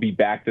driver will be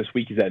back this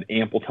week. He's had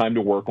ample time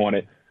to work on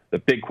it. The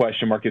big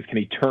question mark is, can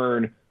he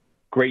turn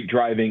great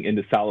driving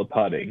into solid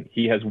putting?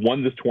 He has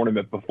won this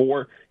tournament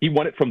before. He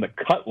won it from the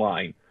cut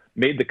line,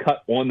 made the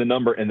cut on the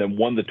number, and then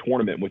won the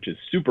tournament, which is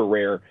super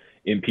rare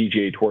in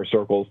PGA Tour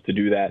circles to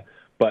do that.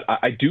 But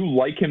I do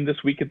like him this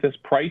week at this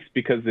price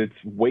because it's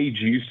way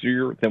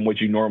juicier than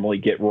what you normally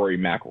get Rory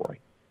McIlroy.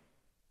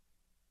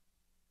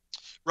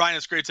 Ryan,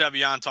 it's great to have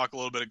you on, talk a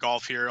little bit of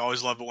golf here.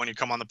 Always love it when you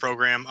come on the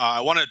program.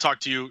 I wanted to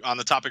talk to you on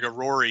the topic of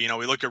Rory. You know,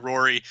 we look at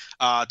Rory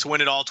to win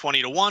it all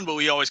 20-1, but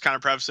we always kind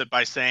of preface it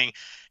by saying,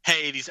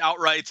 hey, these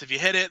outrights, if you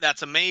hit it,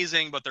 that's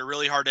amazing, but they're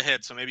really hard to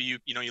hit. So maybe you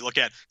look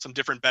at some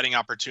different betting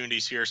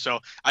opportunities here.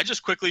 So I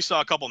just quickly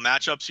saw a couple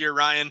matchups here,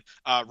 Ryan.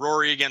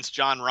 Rory against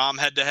Jon Rahm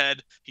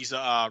head-to-head.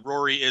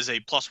 Rory is a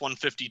plus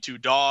 152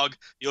 dog.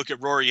 You look at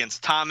Rory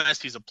against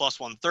Thomas, he's a plus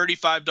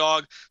 135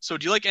 dog. So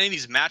do you like any of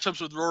these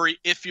matchups with Rory?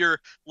 If you're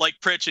like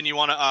Pritch and you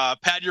want to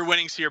pad your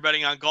winnings here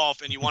betting on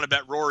golf and you want to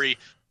bet Rory,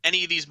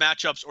 any of these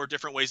matchups or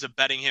different ways of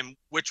betting him,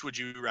 which would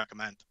you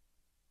recommend?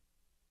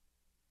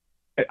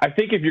 I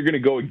think if you're going to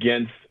go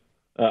against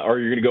or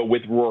you're going to go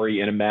with Rory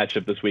in a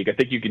matchup this week, I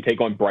think you can take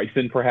on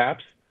Bryson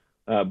perhaps.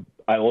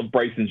 I love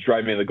Bryson's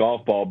driving the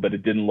golf ball, but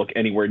it didn't look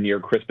anywhere near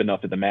crisp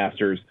enough at the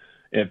Masters.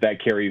 And if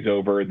that carries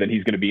over, then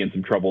he's going to be in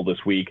some trouble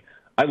this week.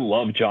 I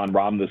love Jon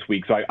Rahm this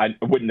week, so I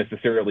wouldn't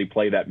necessarily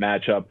play that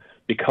matchup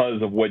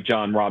because of what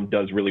Jon Rahm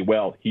does really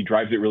well. He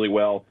drives it really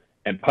well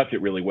and putts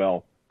it really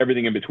well.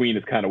 Everything in between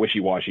is kind of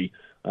wishy-washy.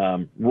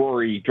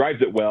 Rory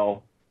drives it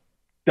well,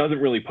 doesn't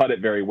really putt it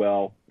very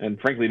well, and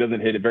frankly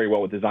doesn't hit it very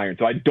well with his iron.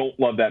 So I don't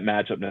love that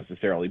matchup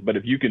necessarily. But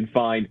if you can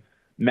find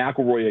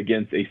McIlroy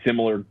against a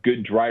similar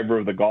good driver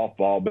of the golf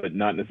ball, but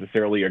not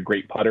necessarily a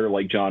great putter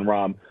like Jon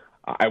Rahm,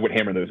 I would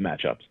hammer those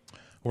matchups.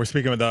 We're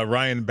speaking with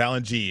Ryan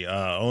Ballengee,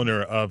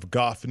 owner of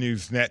Golf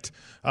News Net.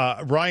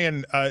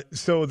 Ryan,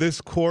 so this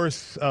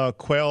course,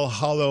 Quail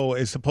Hollow,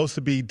 is supposed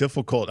to be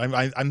difficult.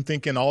 I'm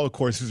thinking all the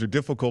courses are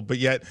difficult, but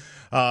yet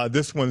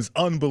this one's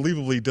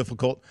unbelievably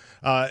difficult.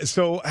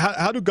 So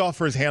how do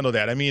golfers handle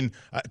that? I mean,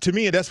 to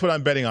me, that's what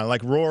I'm betting on.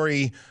 Like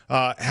Rory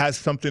has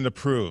something to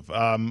prove.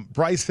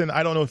 Bryson,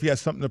 I don't know if he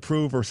has something to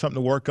prove or something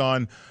to work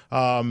on.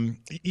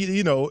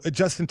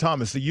 Justin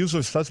Thomas, the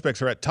usual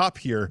suspects are at top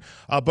here,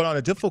 but on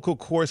a difficult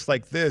course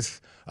like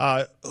this,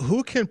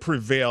 who can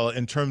prevail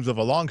in terms of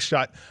a long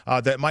shot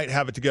that might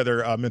have it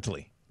together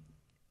mentally?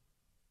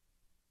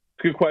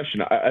 Good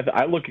question.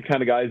 I look at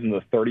kind of guys in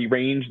the 30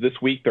 range this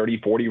week,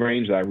 30-40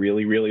 range that I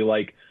really, really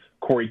like.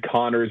 Corey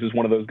Connors is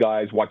one of those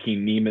guys.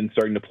 Joaquin Niemann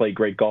starting to play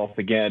great golf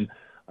again.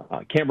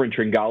 Cameron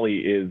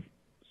Tringali is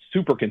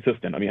super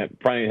consistent. I mean,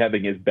 probably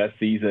having his best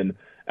season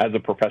as a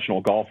professional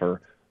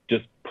golfer,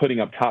 just putting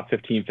up top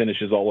 15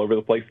 finishes all over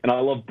the place. And I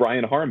love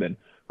Brian Harman,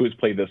 who's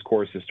played this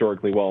course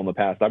historically well in the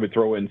past. I would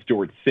throw in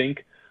Stuart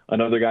Sink,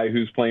 another guy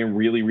who's playing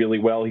really, really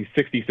well. He's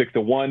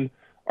 66-1.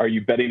 Are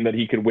you betting that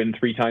he could win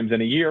 3 times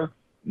in a year?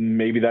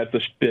 Maybe that's a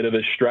bit of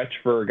a stretch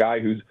for a guy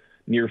who's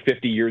near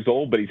 50 years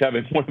old, but he's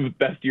having one of the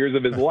best years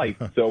of his life,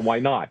 so why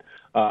not?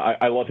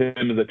 I love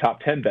him as a top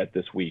 10 bet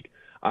this week.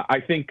 I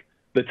think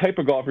the type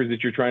of golfers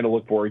that you're trying to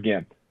look for,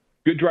 again,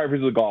 good drivers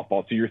of the golf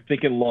ball, so you're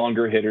thinking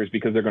longer hitters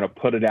because they're going to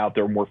put it out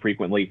there more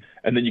frequently,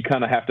 and then you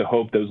kind of have to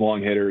hope those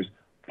long hitters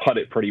putt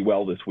it pretty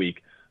well this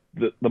week.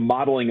 The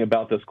modeling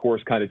about this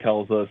course kind of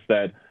tells us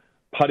that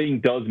putting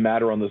does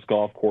matter on this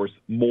golf course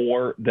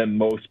more than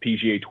most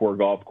PGA Tour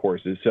golf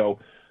courses. So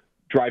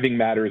driving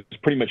matters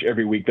pretty much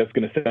every week. That's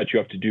going to set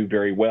you up to do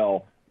very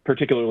well,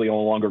 particularly on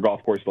a longer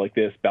golf course like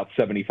this, about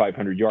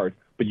 7,500 yards.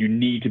 But you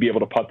need to be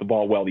able to putt the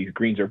ball well. These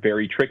greens are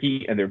very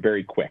tricky, and they're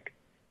very quick.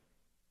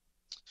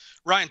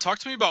 Ryan, talk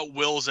to me about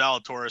Will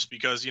Zalatoris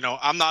because,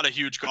 I'm not a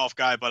huge golf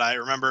guy, but I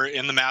remember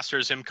in the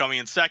Masters him coming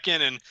in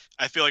second, and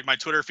I feel like my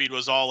Twitter feed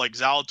was all like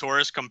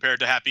Zalatoris compared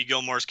to Happy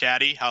Gilmore's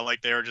caddy, how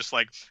like they were just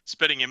like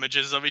spitting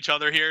images of each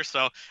other here.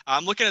 So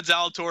I'm looking at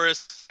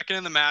Zalatoris, second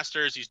in the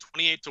Masters. He's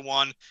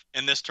 28-1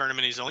 in this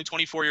tournament. He's only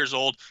 24 years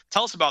old.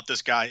 Tell us about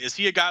this guy. Is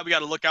he a guy we got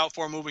to look out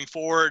for moving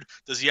forward?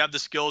 Does he have the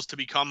skills to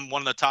become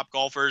one of the top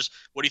golfers?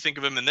 What do you think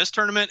of him in this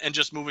tournament and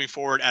just moving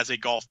forward as a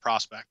golf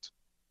prospect?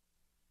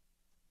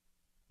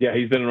 Yeah,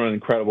 he's been on an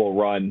incredible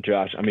run,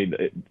 Josh. I mean,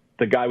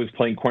 the guy was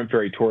playing Korn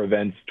Ferry Tour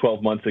events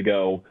 12 months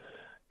ago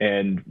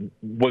and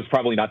was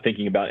probably not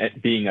thinking about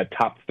being a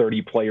top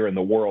 30 player in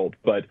the world,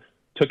 but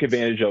took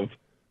advantage of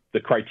the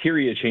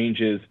criteria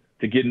changes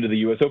to get into the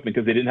U.S. Open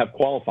because they didn't have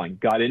qualifying.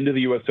 Got into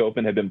the U.S.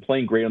 Open, had been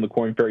playing great on the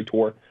Korn Ferry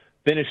Tour,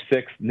 finished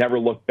sixth, never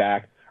looked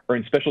back,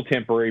 earned special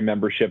temporary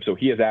membership, so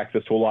he has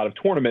access to a lot of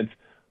tournaments,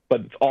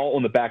 but it's all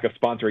on the back of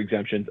sponsor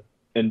exemptions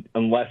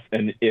unless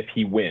and if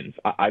he wins.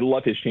 I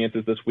love his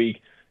chances this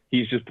week.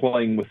 He's just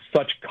playing with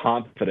such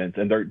confidence,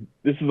 and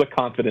this is a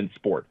confident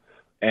sport,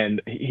 and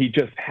he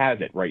just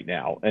has it right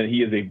now. And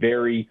he is a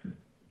very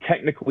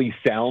technically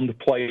sound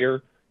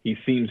player. He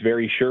seems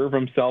very sure of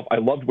himself. I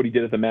loved what he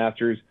did at the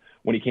Masters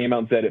when he came out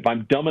and said, if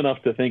I'm dumb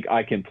enough to think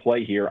I can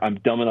play here, I'm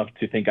dumb enough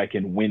to think I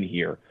can win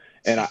here.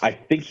 And I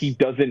think he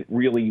doesn't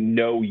really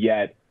know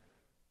yet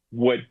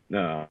what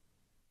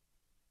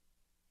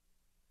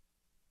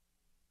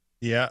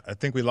Yeah, I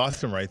think we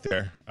lost him right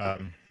there.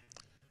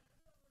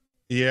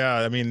 Yeah,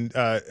 I mean,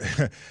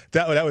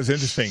 that was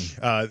interesting.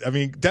 I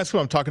mean, that's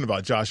what I'm talking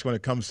about, Josh, when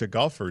it comes to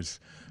golfers,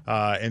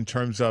 in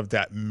terms of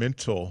that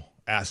mental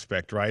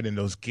aspect, right? In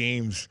those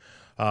games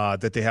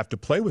that they have to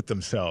play with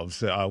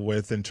themselves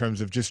with, in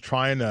terms of just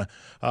trying to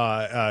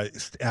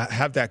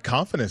have that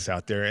confidence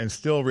out there and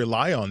still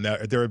rely on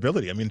their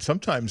ability. I mean,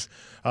 sometimes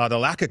the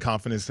lack of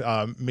confidence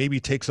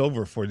maybe takes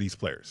over for these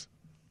players.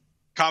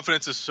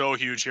 Confidence is so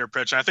huge here,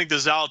 Pritch. And I think the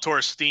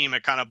Zalatoris steam,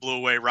 it kind of blew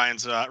away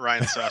Ryan's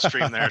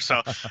stream there.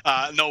 So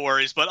no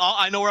worries. But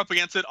I know we're up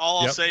against it.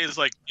 All I'll say is,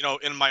 like, you know,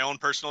 in my own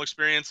personal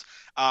experience,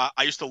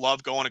 I used to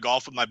love going to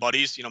golf with my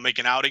buddies, you know, make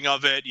an outing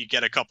of it. You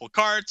get a couple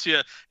carts,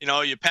 you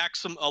pack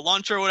a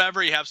lunch or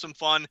whatever, you have some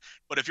fun.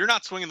 But if you're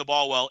not swinging the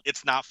ball well,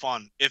 it's not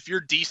fun. If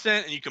you're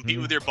decent and you compete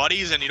with your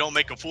buddies and you don't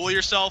make a fool of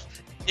yourself,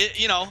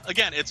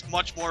 again, it's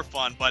much more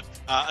fun. But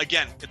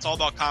again, it's all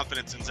about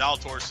confidence, and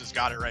Zalatoris has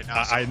got it right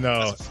now. So I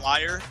know. As a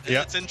flyer,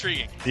 it's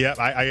intriguing. Yeah,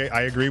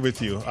 I agree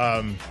with you.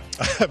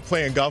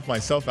 Playing golf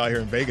myself out here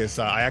in Vegas,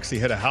 I actually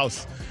hit a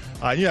house.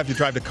 You have to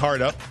drive the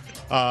cart up.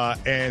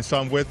 And so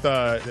I'm with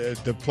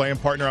the playing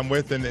partner I'm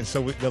with, and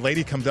so the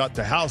lady comes out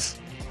the house,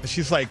 and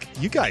she's like,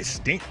 "You guys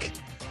stink."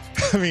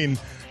 I mean,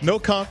 no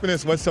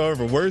confidence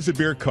whatsoever. Where's the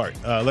beer cart?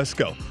 Let's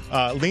go.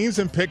 Leans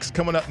and picks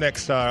coming up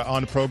next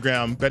on the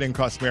program, Betting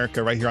Across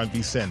America, right here on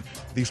VSiN,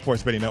 the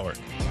Sports Betting Network.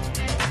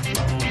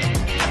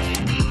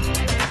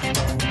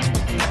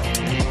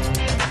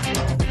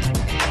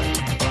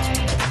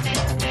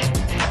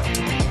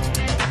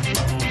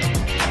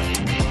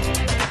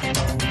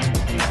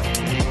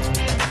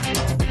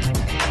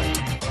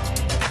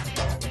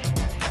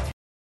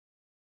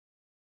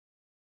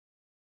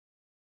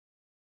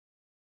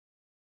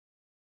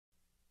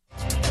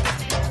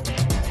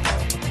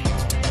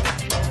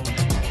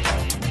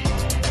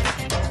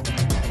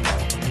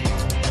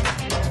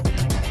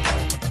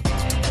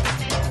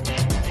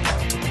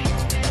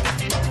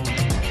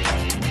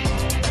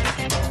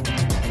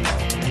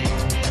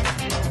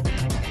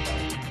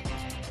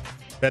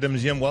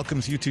 BetMGM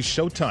welcomes you to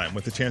Showtime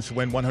with a chance to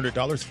win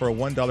 $100 for a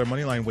 $1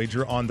 moneyline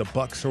wager on the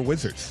Bucks or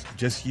Wizards.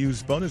 Just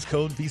use bonus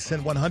code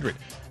VSiN100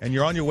 and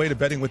you're on your way to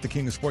betting with the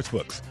king of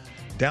sportsbooks.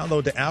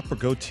 Download the app or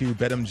go to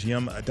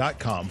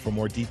betmgm.com for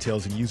more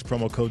details and use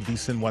promo code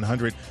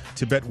VSiN100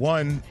 to bet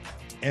one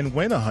and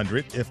win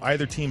 100 if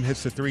either team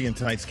hits the three in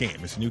tonight's game.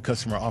 It's a new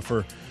customer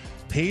offer.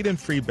 Paid and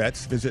free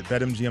bets. Visit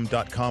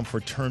betmgm.com for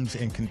terms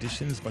and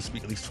conditions. Must be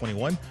at least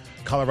 21.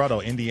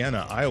 Colorado,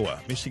 Indiana,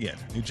 Iowa, Michigan,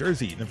 New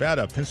Jersey,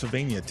 Nevada,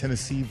 Pennsylvania,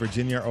 Tennessee,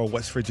 Virginia, or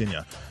West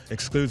Virginia.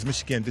 Excludes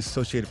Michigan.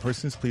 Disassociated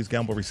persons. Please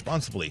gamble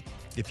responsibly.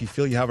 If you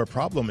feel you have a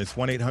problem, it's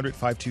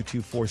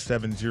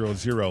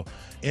 1-800-522-4700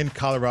 in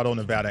Colorado,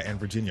 Nevada, and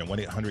Virginia.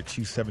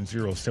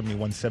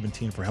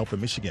 1-800-270-7117 for help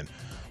in Michigan.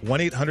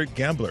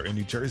 1-800-GAMBLER in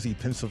New Jersey,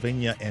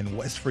 Pennsylvania, and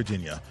West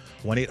Virginia.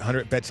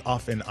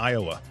 1-800-BETS-OFF in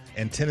Iowa.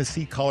 And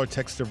Tennessee, call or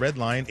text the red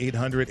line,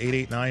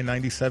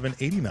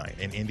 800-889-9789.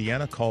 In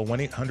Indiana, call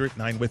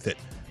 1-800-9-WITH-IT.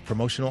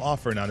 Promotional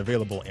offer not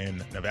available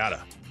in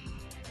Nevada.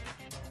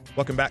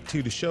 Welcome back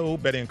to the show,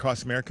 Betting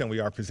Across America, and we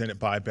are presented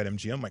by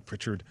BetMGM. Mike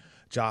Pritchard,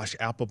 Josh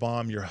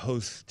Applebaum, your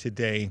host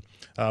today.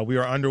 We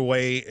are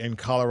underway in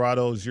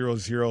Colorado,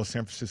 0-0,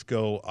 San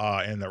Francisco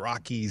and the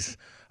Rockies,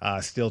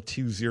 still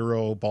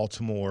 2-0,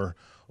 Baltimore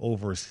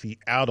over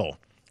Seattle.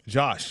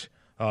 Josh,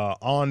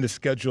 on the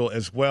schedule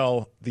as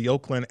well, the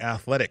Oakland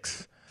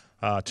Athletics,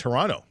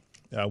 Toronto.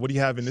 What do you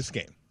have in this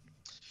game?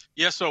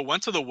 Yeah, so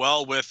went to the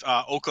well with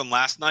Oakland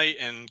last night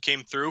and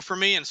came through for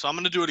me. And so I'm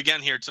going to do it again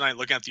here tonight,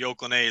 looking at the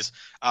Oakland A's.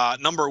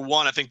 Number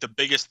one, I think the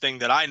biggest thing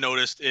that I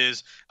noticed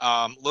is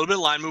a little bit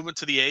of line movement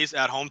to the A's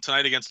at home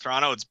tonight against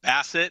Toronto. It's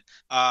Bassett,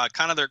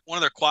 kind of one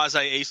of their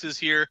quasi-aces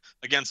here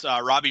against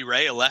Robbie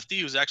Ray, a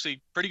lefty who's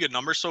actually pretty good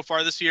numbers so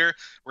far this year.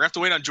 We're going to have to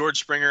wait on George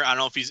Springer. I don't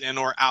know if he's in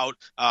or out.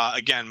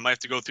 Again, might have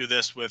to go through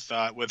this with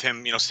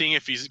him, seeing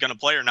if he's going to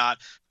play or not,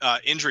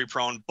 injury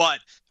prone.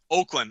 But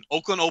Oakland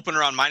opened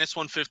around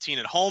 -115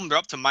 at home. They're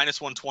up to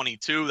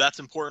 -122. That's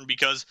important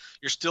because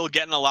you're still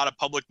getting a lot of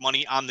public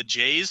money on the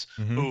Jays,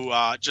 who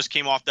just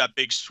came off that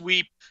big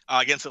sweep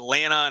against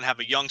Atlanta and have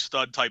a young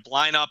stud type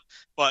lineup.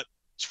 But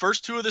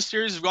first two of the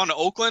series have gone to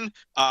Oakland.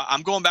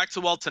 I'm going back to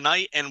the well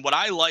tonight, and what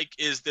I like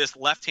is this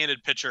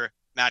left-handed pitcher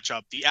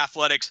matchup. The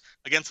Athletics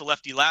against the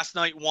lefty last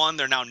night won.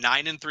 They're now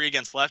 9-3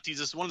 against lefties.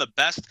 This is one of the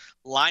best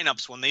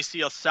lineups. When they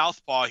see a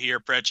southpaw here,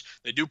 Pritch,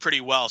 they do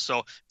pretty well.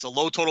 So it's a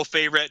low total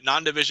favorite,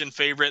 non-division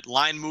favorite,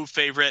 line move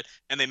favorite,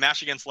 and they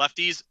match against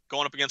lefties.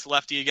 Going up against the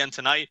lefty again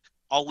tonight,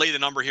 I'll lay the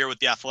number here with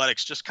the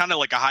Athletics, just kind of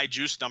like a high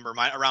juice number,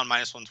 around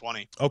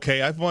 -120.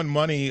 Okay, I've won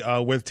money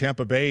with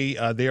Tampa Bay.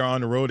 They are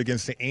on the road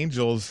against the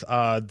Angels.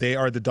 They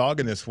are the dog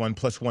in this one,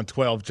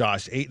 +112,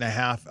 Josh.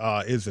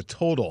 8.5 is the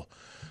total.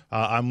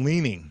 I'm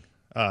leaning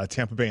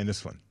Tampa Bay in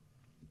this one.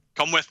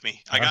 Come with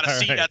me. I got a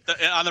seat right.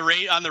 at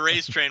on the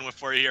Rays train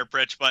for you here,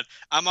 Pritch. But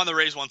I'm on the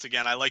Rays once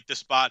again. I like this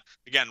spot.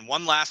 Again,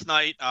 won last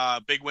night,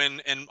 big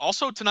win, and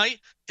also tonight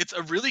it's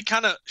a really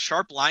kind of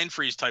sharp line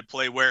freeze type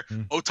play where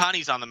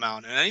Ohtani's on the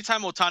mound, and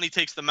anytime Ohtani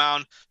takes the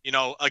mound,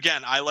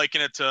 again, I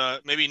liken it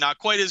to maybe not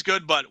quite as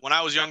good, but when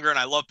I was younger and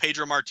I loved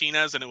Pedro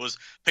Martinez, and it was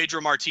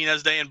Pedro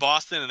Martinez Day in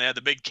Boston, and they had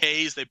the big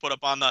K's they put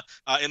up on the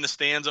in the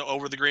stands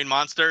over the Green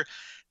Monster.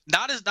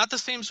 Not the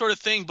same sort of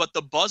thing, but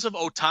the buzz of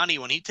Ohtani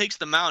when he takes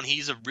the mound,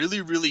 he's a really,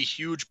 really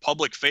huge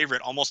public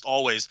favorite almost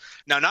always.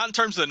 Now, not in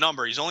terms of the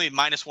number, he's only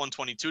minus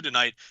 122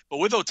 tonight, but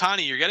with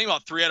Ohtani, you're getting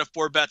about 3 out of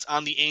 4 bets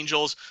on the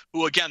Angels,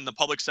 who again, the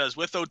public says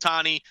with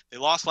Ohtani, they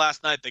lost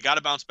last night, they got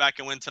to bounce back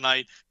and win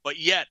tonight. But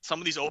yet, some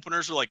of these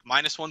openers are like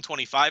minus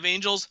 125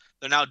 Angels.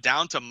 They're now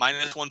down to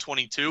minus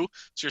 122.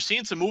 So you're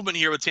seeing some movement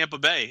here with Tampa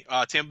Bay.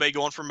 Tampa Bay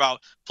going from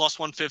about plus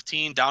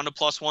 115 down to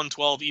plus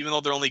 112, even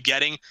though they're only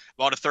getting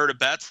about a third of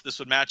bets. This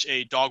would match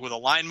a dog with a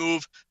line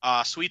move,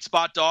 sweet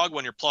spot dog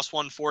when you're plus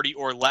 140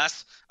 or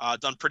less.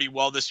 Done pretty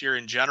well this year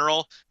in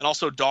general. And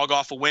also dog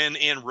off a win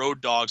and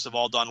road dogs have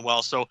all done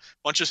well. So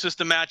bunch of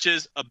system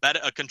matches, a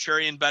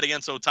contrarian bet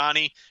against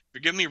Ohtani. If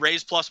you're giving me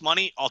Rays plus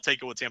money, I'll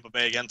take it with Tampa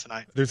Bay again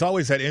tonight. There's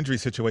always that injury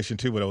situation,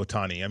 too, with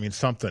Ohtani. I mean,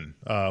 something,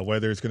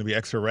 whether it's going to be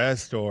extra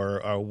rest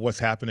or what's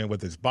happening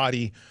with his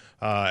body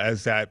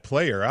as that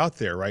player out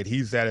there, right?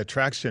 He's that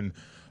attraction.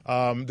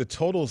 The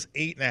total's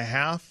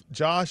 8.5,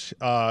 Josh.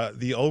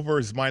 The over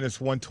is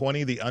minus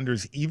 120. The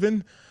under's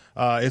even.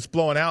 It's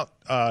blowing out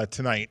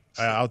tonight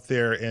out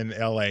there in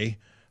L.A.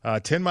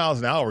 10 miles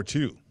an hour,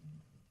 too.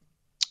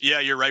 Yeah,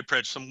 you're right,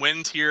 Pritch. Some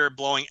wind here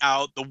blowing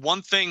out. The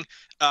one thing,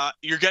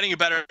 you're getting a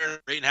better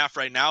 8.5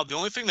 right now. The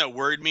only thing that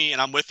worried me,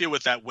 and I'm with you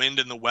with that wind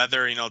and the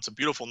weather, it's a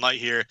beautiful night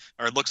here,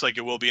 or it looks like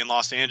it will be in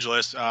Los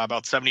Angeles,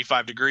 about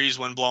 75 degrees,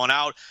 wind blowing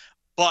out.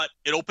 But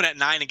it opened at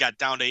 9 and got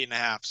down to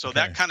 8.5. So Okay.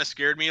 That kind of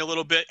scared me a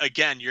little bit.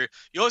 Again, you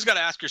always got to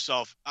ask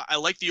yourself, I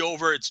like the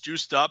over, it's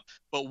juiced up,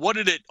 but what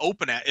did it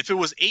open at? If it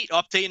was 8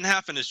 up to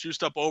 8.5 and it's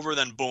juiced up over,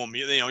 then boom,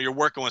 you're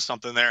working with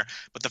something there.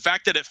 But the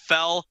fact that it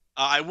fell,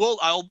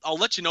 I'll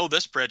let you know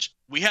this, Pritch.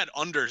 We had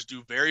unders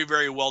do very,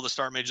 very well to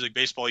start Major League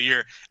Baseball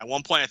year. At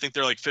one point, I think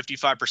they're like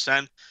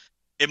 55%.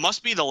 It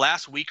must be the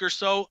last week or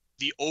so,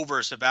 the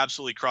overs have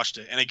absolutely crushed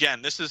it. And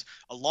again, this is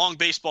a long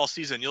baseball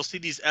season. You'll see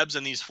these ebbs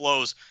and these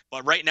flows,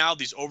 but right now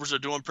these overs are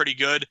doing pretty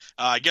good.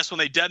 I guess when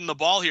they deaden the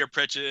ball here,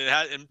 Pritch, it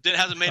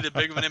hasn't made as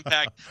big of an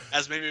impact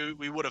as maybe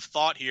we would have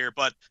thought here.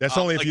 But that's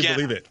only if you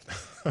believe it.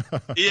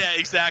 Yeah,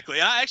 exactly.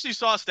 And I actually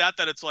saw a stat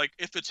that it's like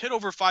if it's hit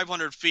over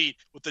 500 feet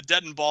with the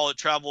deadened ball, it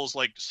travels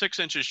like 6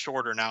 inches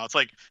shorter now. It's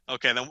like,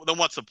 okay, then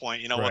what's the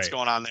point? What's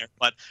going on there?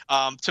 But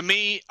to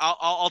me,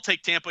 I'll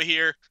take Tampa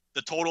here.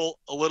 The total,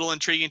 a little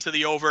intriguing to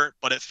the over,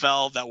 but it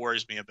fell. That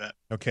worries me a bit.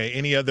 Okay.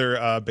 Any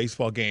other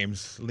baseball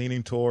games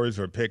leaning towards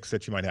or picks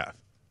that you might have?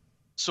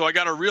 So I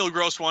got a real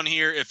gross one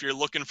here if you're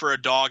looking for a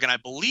dog, and I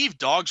believe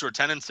dogs were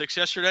 10-6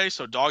 yesterday,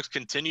 so dogs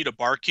continue to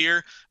bark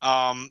here.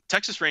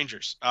 Texas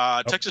Rangers.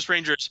 Texas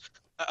Rangers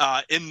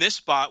in this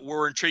spot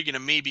were intriguing to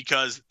me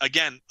because,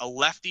 again, a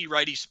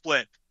lefty-righty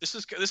split. This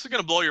is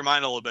going to blow your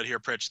mind a little bit here,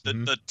 Pritch.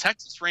 The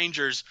Texas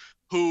Rangers,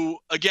 who,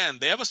 again,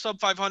 they have a sub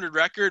 500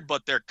 record,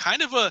 but they're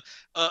kind of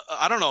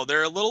I don't know,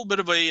 they're a little bit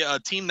of a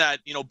team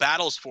that,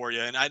 battles for you,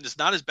 and it's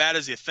not as bad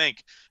as you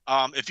think.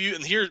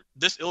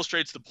 This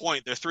illustrates the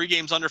point. They're 3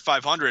 games under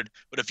 500,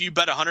 but if you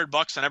bet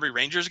 $100 on every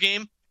Rangers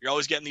game, you're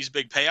always getting these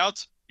big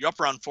payouts. You're up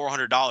around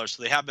 $400,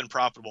 so they have been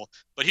profitable.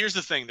 But here's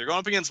the thing. They're going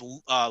up against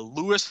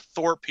Lewis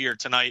Thorpe here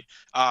tonight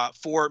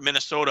for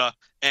Minnesota,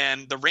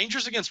 and the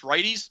Rangers against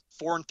righties,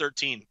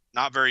 4-13,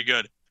 not very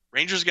good.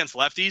 Rangers against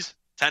lefties,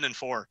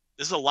 10-4.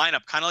 This is a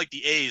lineup kind of like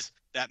the A's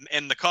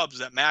and the Cubs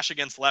that mash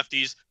against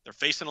lefties. They're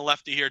facing a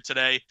lefty here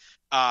today.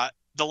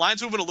 The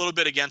line's moving a little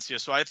bit against you,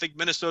 so I think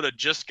Minnesota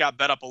just got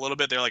bet up a little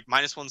bit. They're like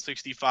minus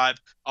 165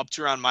 up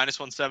to around minus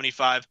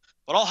 175.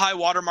 But I'll high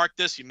watermark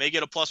this. You may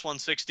get a plus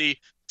 160.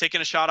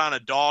 Taking a shot on a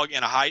dog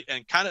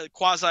and kind of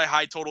quasi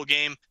high total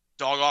game.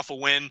 Dog off a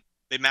win.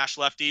 They mash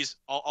lefties.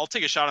 I'll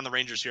take a shot on the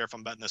Rangers here if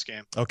I'm betting this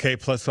game. Okay,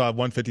 plus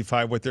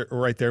 155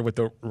 right there with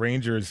the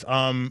Rangers.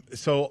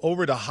 So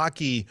over to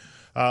hockey,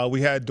 we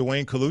had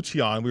Dwayne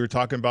Colucci on. We were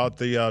talking about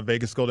the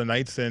Vegas Golden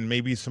Knights and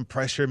maybe some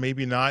pressure,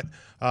 maybe not.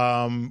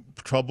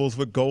 Troubles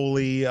with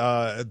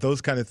goalie, those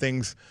kind of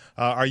things.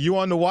 Are you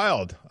on the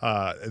Wild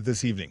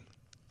this evening?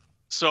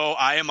 So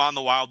I am on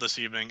the Wild this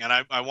evening,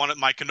 and I wanted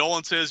my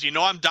condolences.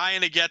 I'm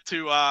dying to get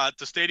to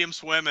Stadium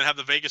Swim and have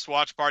the Vegas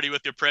watch party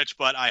with you, Pritch,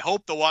 but I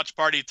hope the watch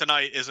party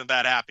tonight isn't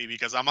that happy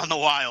because I'm on the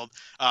Wild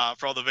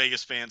for all the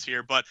Vegas fans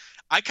here. But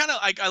I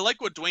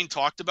like what Dwayne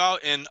talked about,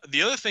 and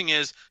the other thing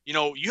is,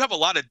 you have a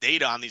lot of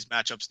data on these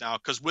matchups now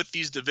because with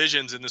these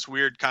divisions in this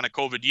weird kind of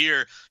COVID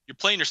year, you're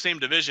playing your same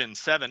division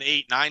 7,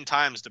 8, 9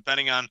 times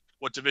depending on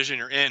what division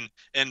you're in.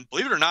 And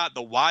believe it or not,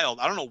 the Wild,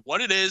 I don't know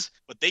what it is,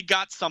 but they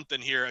got something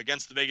here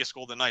against the Vegas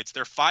Golden Knights.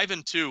 They're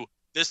 5-2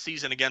 this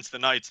season against the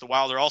Knights. The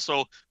Wild are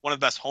also one of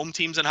the best home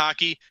teams in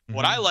hockey. Mm-hmm.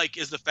 What I like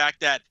is the fact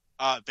that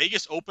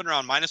Vegas opened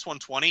around minus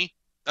 120.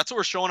 That's what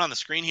we're showing on the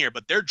screen here,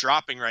 but they're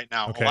dropping right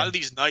now. Okay. A lot of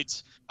these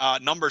nights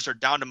numbers are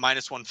down to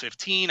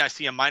 -115. I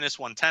see a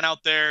 -110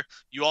 out there.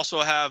 You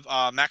also have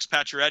Max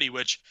Pacioretty,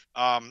 which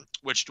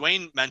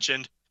Dwayne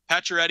mentioned.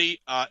 Pacioretty,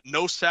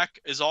 Nosek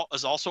is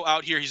also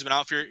out here. He's been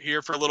out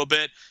here for a little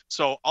bit.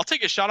 So I'll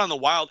take a shot on the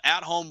Wild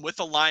at home with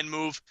a line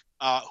move,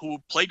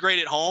 who play great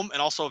at home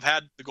and also have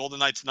had the Golden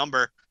Knights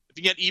number. If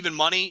you get even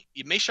money,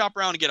 you may shop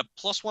around and get a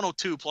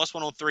 +102,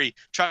 +103.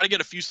 Try to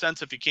get a few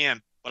cents if you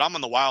can. But I'm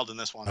on the Wild in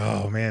this one.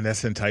 Oh, man,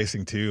 that's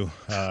enticing, too.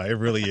 It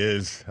really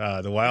is.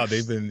 The Wild,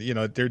 they've been,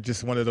 they're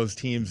just one of those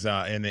teams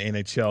in the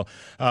NHL.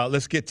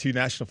 Let's get to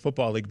National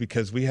Football League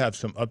because we have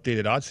some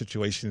updated odds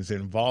situations that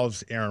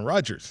involves Aaron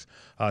Rodgers.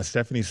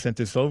 Stephanie sent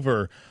this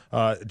over,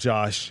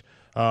 Josh.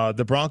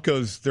 The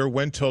Broncos, their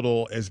win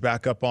total is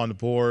back up on the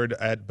board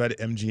at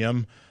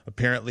BetMGM.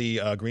 Apparently,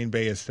 Green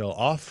Bay is still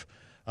off.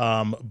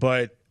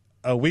 But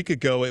a week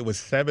ago, it was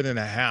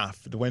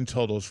 7.5, the win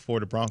totals for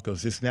the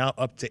Broncos. It's now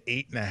up to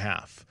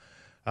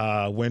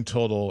 8.5 win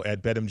total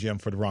at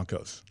BetMGM for the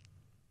Broncos.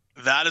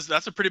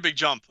 That's a pretty big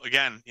jump.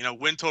 Again,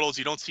 win totals,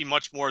 you don't see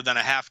much more than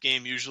a half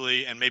game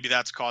usually, and maybe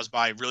that's caused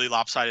by really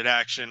lopsided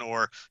action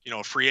or,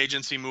 a free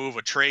agency move,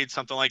 a trade,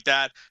 something like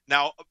that.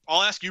 Now,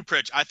 I'll ask you,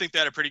 Pritch. I think they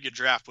had a pretty good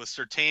draft with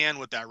Surtain,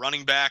 with that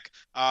running back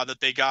that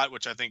they got,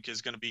 which I think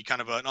is going to be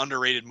kind of an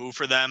underrated move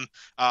for them.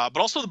 But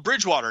also the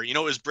Bridgewater.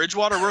 Is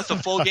Bridgewater worth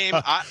a full game?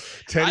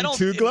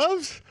 10-2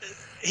 gloves?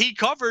 He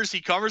covers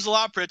a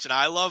lot, Pritch, and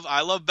I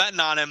love betting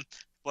on him.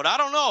 But I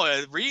don't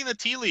know. Reading the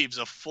tea leaves,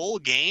 a full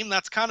game,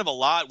 that's kind of a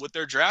lot with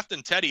their draft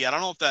and Teddy. I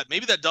don't know if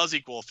maybe that does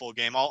equal a full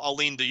game. I'll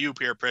lean to you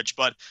here, Pritch.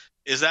 But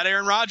is that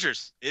Aaron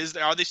Rodgers?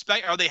 Are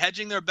they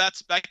hedging their bets,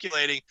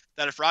 speculating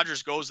that if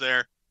Rodgers goes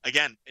there,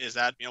 again, is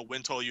that,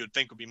 win total you would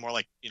think would be more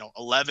like,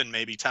 11,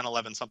 maybe 10,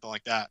 11, something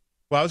like that?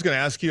 Well, I was going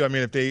to ask you,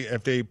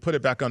 if they put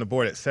it back on the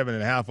board at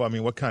 7.5,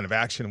 well, what kind of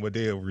action would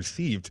they have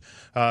received?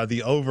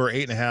 The over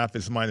 8.5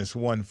 is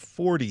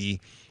 -140.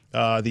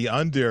 The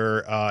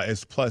under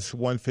is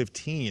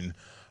 +115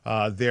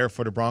 there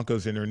for the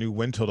Broncos in their new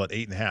win total at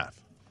 8.5.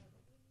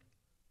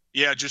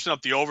 Yeah, juicing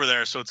up the over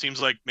there. So it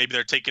seems like maybe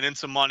they're taking in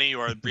some money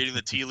or reading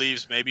the tea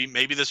leaves. Maybe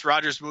this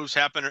Rodgers moves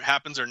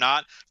happens or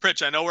not.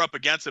 Pritch, I know we're up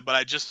against it, but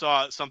I just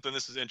saw something.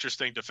 This is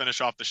interesting to finish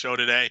off the show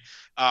today.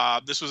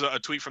 This was a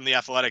tweet from The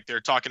Athletic.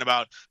 They're talking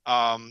about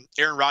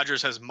Aaron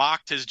Rodgers has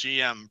mocked his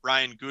GM,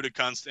 Brian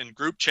Gutekunst, in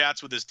group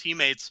chats with his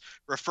teammates,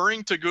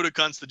 referring to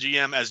Gutekunst, the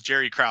GM, as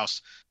Jerry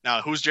Krause.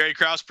 Now, who's Jerry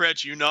Krause,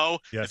 Pritch?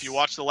 Yes. If you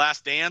watch The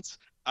Last Dance,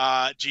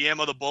 GM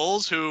of the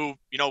Bulls, who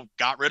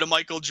got rid of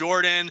Michael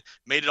Jordan,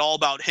 made it all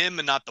about him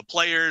and not the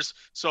players.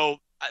 So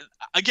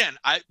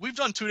we've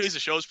done 2 days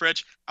of shows,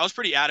 Pritch. I was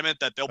pretty adamant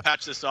that they'll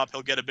patch this up,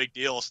 he'll get a big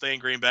deal, he'll stay in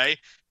Green Bay.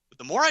 But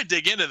the more I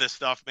dig into this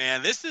stuff,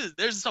 man,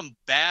 there's some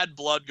bad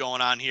blood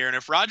going on here. And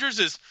if Rodgers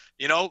is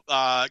kind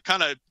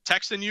of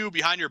texting you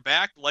behind your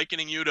back,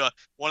 likening you to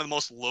one of the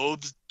most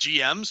loathed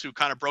GMs who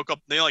kind of broke up,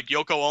 like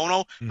Yoko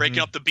Ono breaking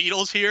up the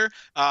Beatles here,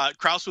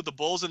 Krause with the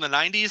Bulls in the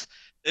 90s.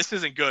 This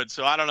isn't good.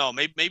 So I don't know.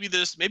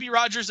 Maybe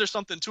Rodgers, there's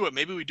something to it.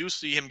 Maybe we do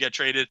see him get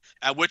traded,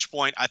 at which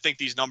point I think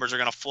these numbers are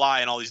going to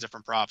fly in all these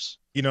different props.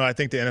 I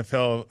think the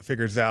NFL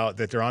figures out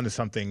that they're onto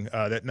something.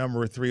 That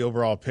number 3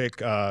 overall pick,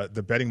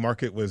 the betting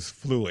market was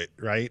fluid,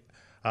 right?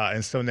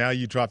 And so now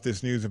you drop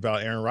this news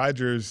about Aaron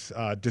Rodgers,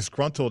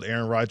 disgruntled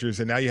Aaron Rodgers,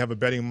 and now you have a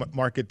betting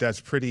market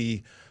that's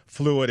pretty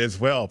fluid as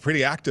well,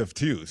 pretty active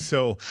too.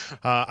 So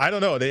I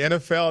don't know. The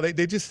NFL,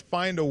 they just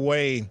find a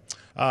way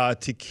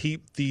to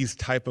keep these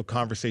type of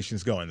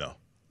conversations going, though.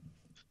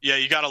 Yeah,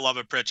 you got to love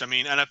it, Pritch.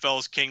 NFL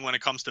is king when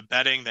it comes to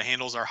betting. The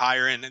handles are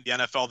higher in the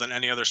NFL than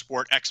any other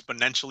sport,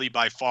 exponentially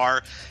by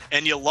far.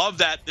 And you love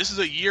that this is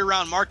a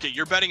year-round market.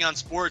 You're betting on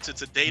sports.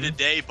 It's a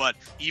day-to-day, but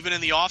even in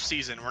the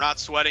offseason, we're not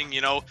sweating,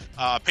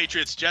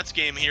 Patriots-Jets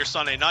game here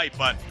Sunday night,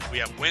 but we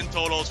have win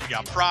totals, we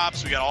got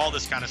props, we got all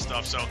this kind of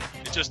stuff. So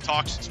it just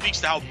speaks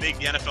to how big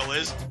the NFL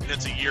is, and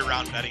it's a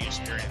year-round betting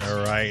experience.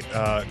 All right.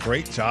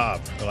 Great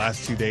job the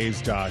last 2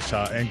 days, Josh.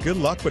 And good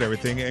luck with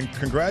everything. And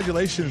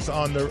congratulations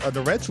on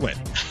the Reds win.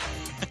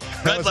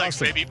 Red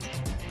legs, awesome. baby.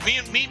 Me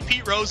and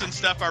Pete Rose and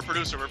Steph, our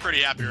producer, we're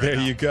pretty happy right now.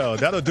 There you go.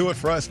 That'll do it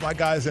for us. My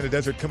Guys in the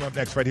Desert coming up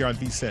next right here on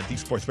VSiN, the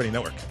Sports Betting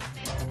Network.